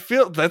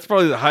that's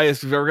probably the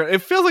highest we've ever got.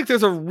 It feels like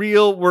there's a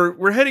real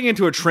we're heading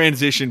into a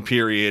transition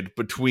period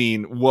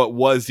between what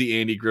was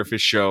the Andy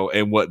Griffith Show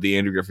and what the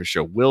Andy Griffith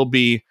Show will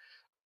be.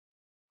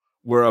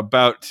 We're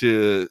about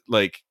to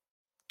like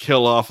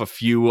kill off a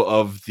few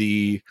of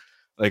the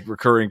like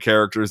recurring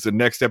characters. The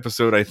next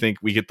episode, I think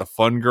we get the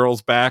Fun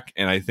Girls back,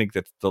 and I think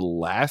that's the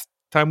last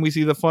time we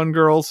see the Fun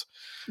Girls.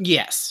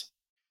 Yes.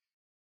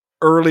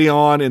 Early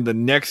on in the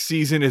next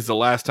season is the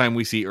last time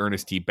we see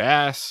Ernest T.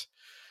 Bass.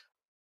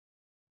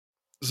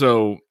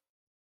 So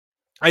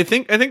I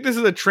think this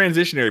is a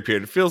transitionary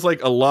period. It feels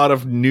like a lot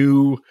of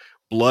new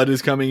blood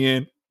is coming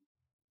in.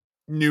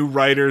 New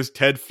writers.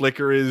 Ted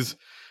Flicker is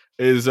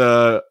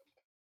going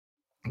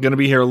to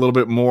be here a little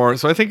bit more.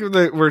 So I think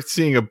that we're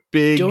seeing a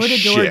big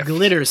door-to-door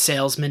glitter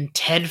salesman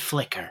Ted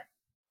Flicker.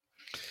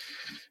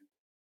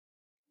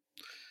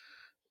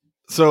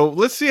 So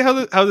let's see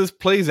how this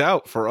plays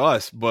out for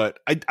us. But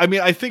I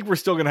mean, I think we're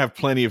still going to have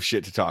plenty of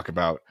shit to talk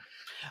about.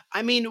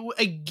 I mean,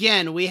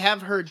 again, we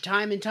have heard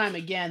time and time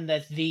again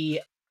that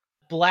the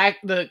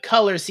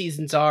color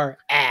seasons are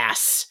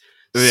ass.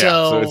 Yeah,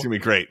 so it's going to be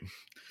great.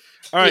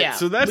 All right,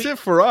 so that's it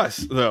for us,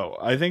 though.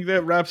 I think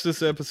that wraps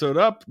this episode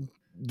up.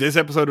 This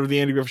episode of The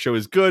Andy Griffith Show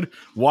is good.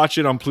 Watch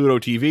it on Pluto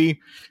TV.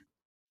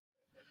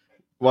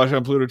 Watch it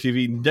on Pluto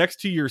TV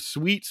next to your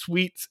sweet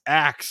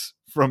axe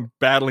from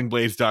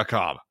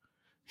battlingblades.com.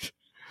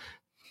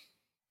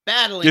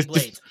 Battling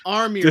Blades.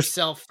 Arm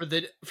yourself for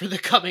the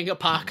coming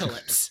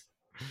apocalypse.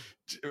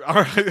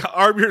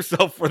 Arm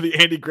yourself for the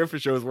Andy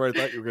Griffith Show is where I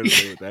thought you were going to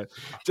say with that.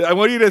 So I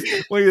want you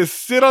to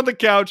sit on the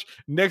couch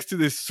next to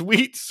this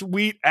sweet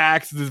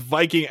axe, this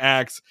Viking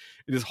axe,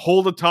 and just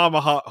hold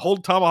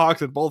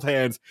tomahawks in both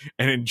hands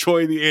and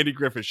enjoy the Andy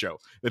Griffith Show.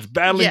 That's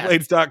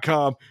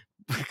battlingblades.com.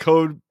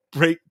 Code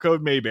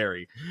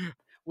Mayberry.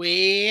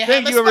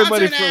 Thank you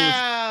everybody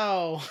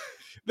now.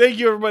 Thank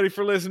you everybody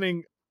for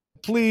listening.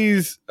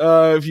 Please,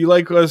 if you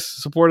like us,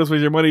 support us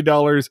with your money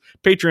dollars.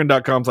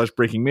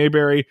 Patreon.com/Breaking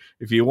Mayberry.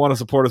 If you want to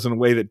support us in a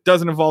way that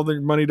doesn't involve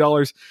your money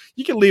dollars,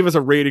 you can leave us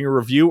a rating or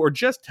review, or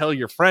just tell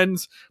your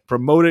friends.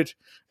 Promote it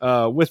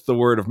with the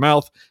word of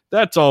mouth.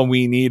 That's all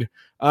we need.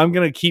 I'm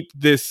going to keep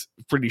this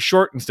pretty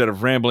short instead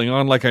of rambling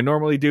on like I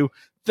normally do.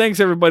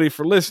 Thanks, everybody,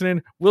 for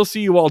listening. We'll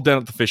see you all down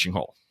at the fishing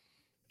hole.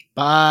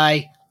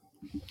 Bye.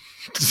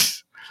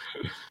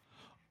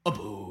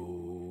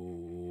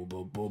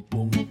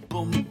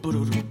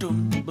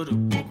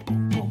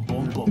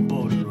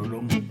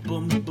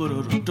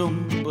 Ba-da-dum, boom,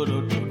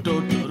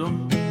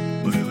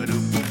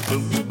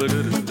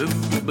 ba-da-dum.